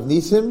of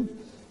Nisim,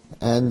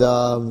 and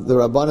the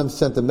Rabbanim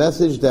sent a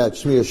message that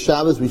Shmir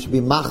Shabbos, we should be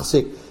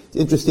machzik. It's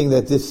interesting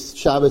that this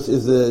Shabbos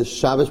is the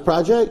Shabbos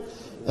project,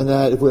 and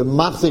that if we're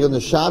machzik on the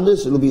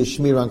Shabbos, it'll be a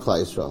Shmir on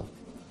Klal Yisrael.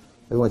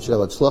 Everyone should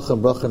have a tzlach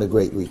and bracha and a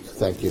great week.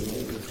 Thank you.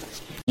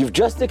 You've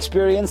just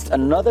experienced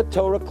another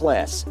Torah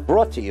class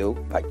brought to you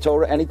by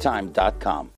TorahAnytime.com.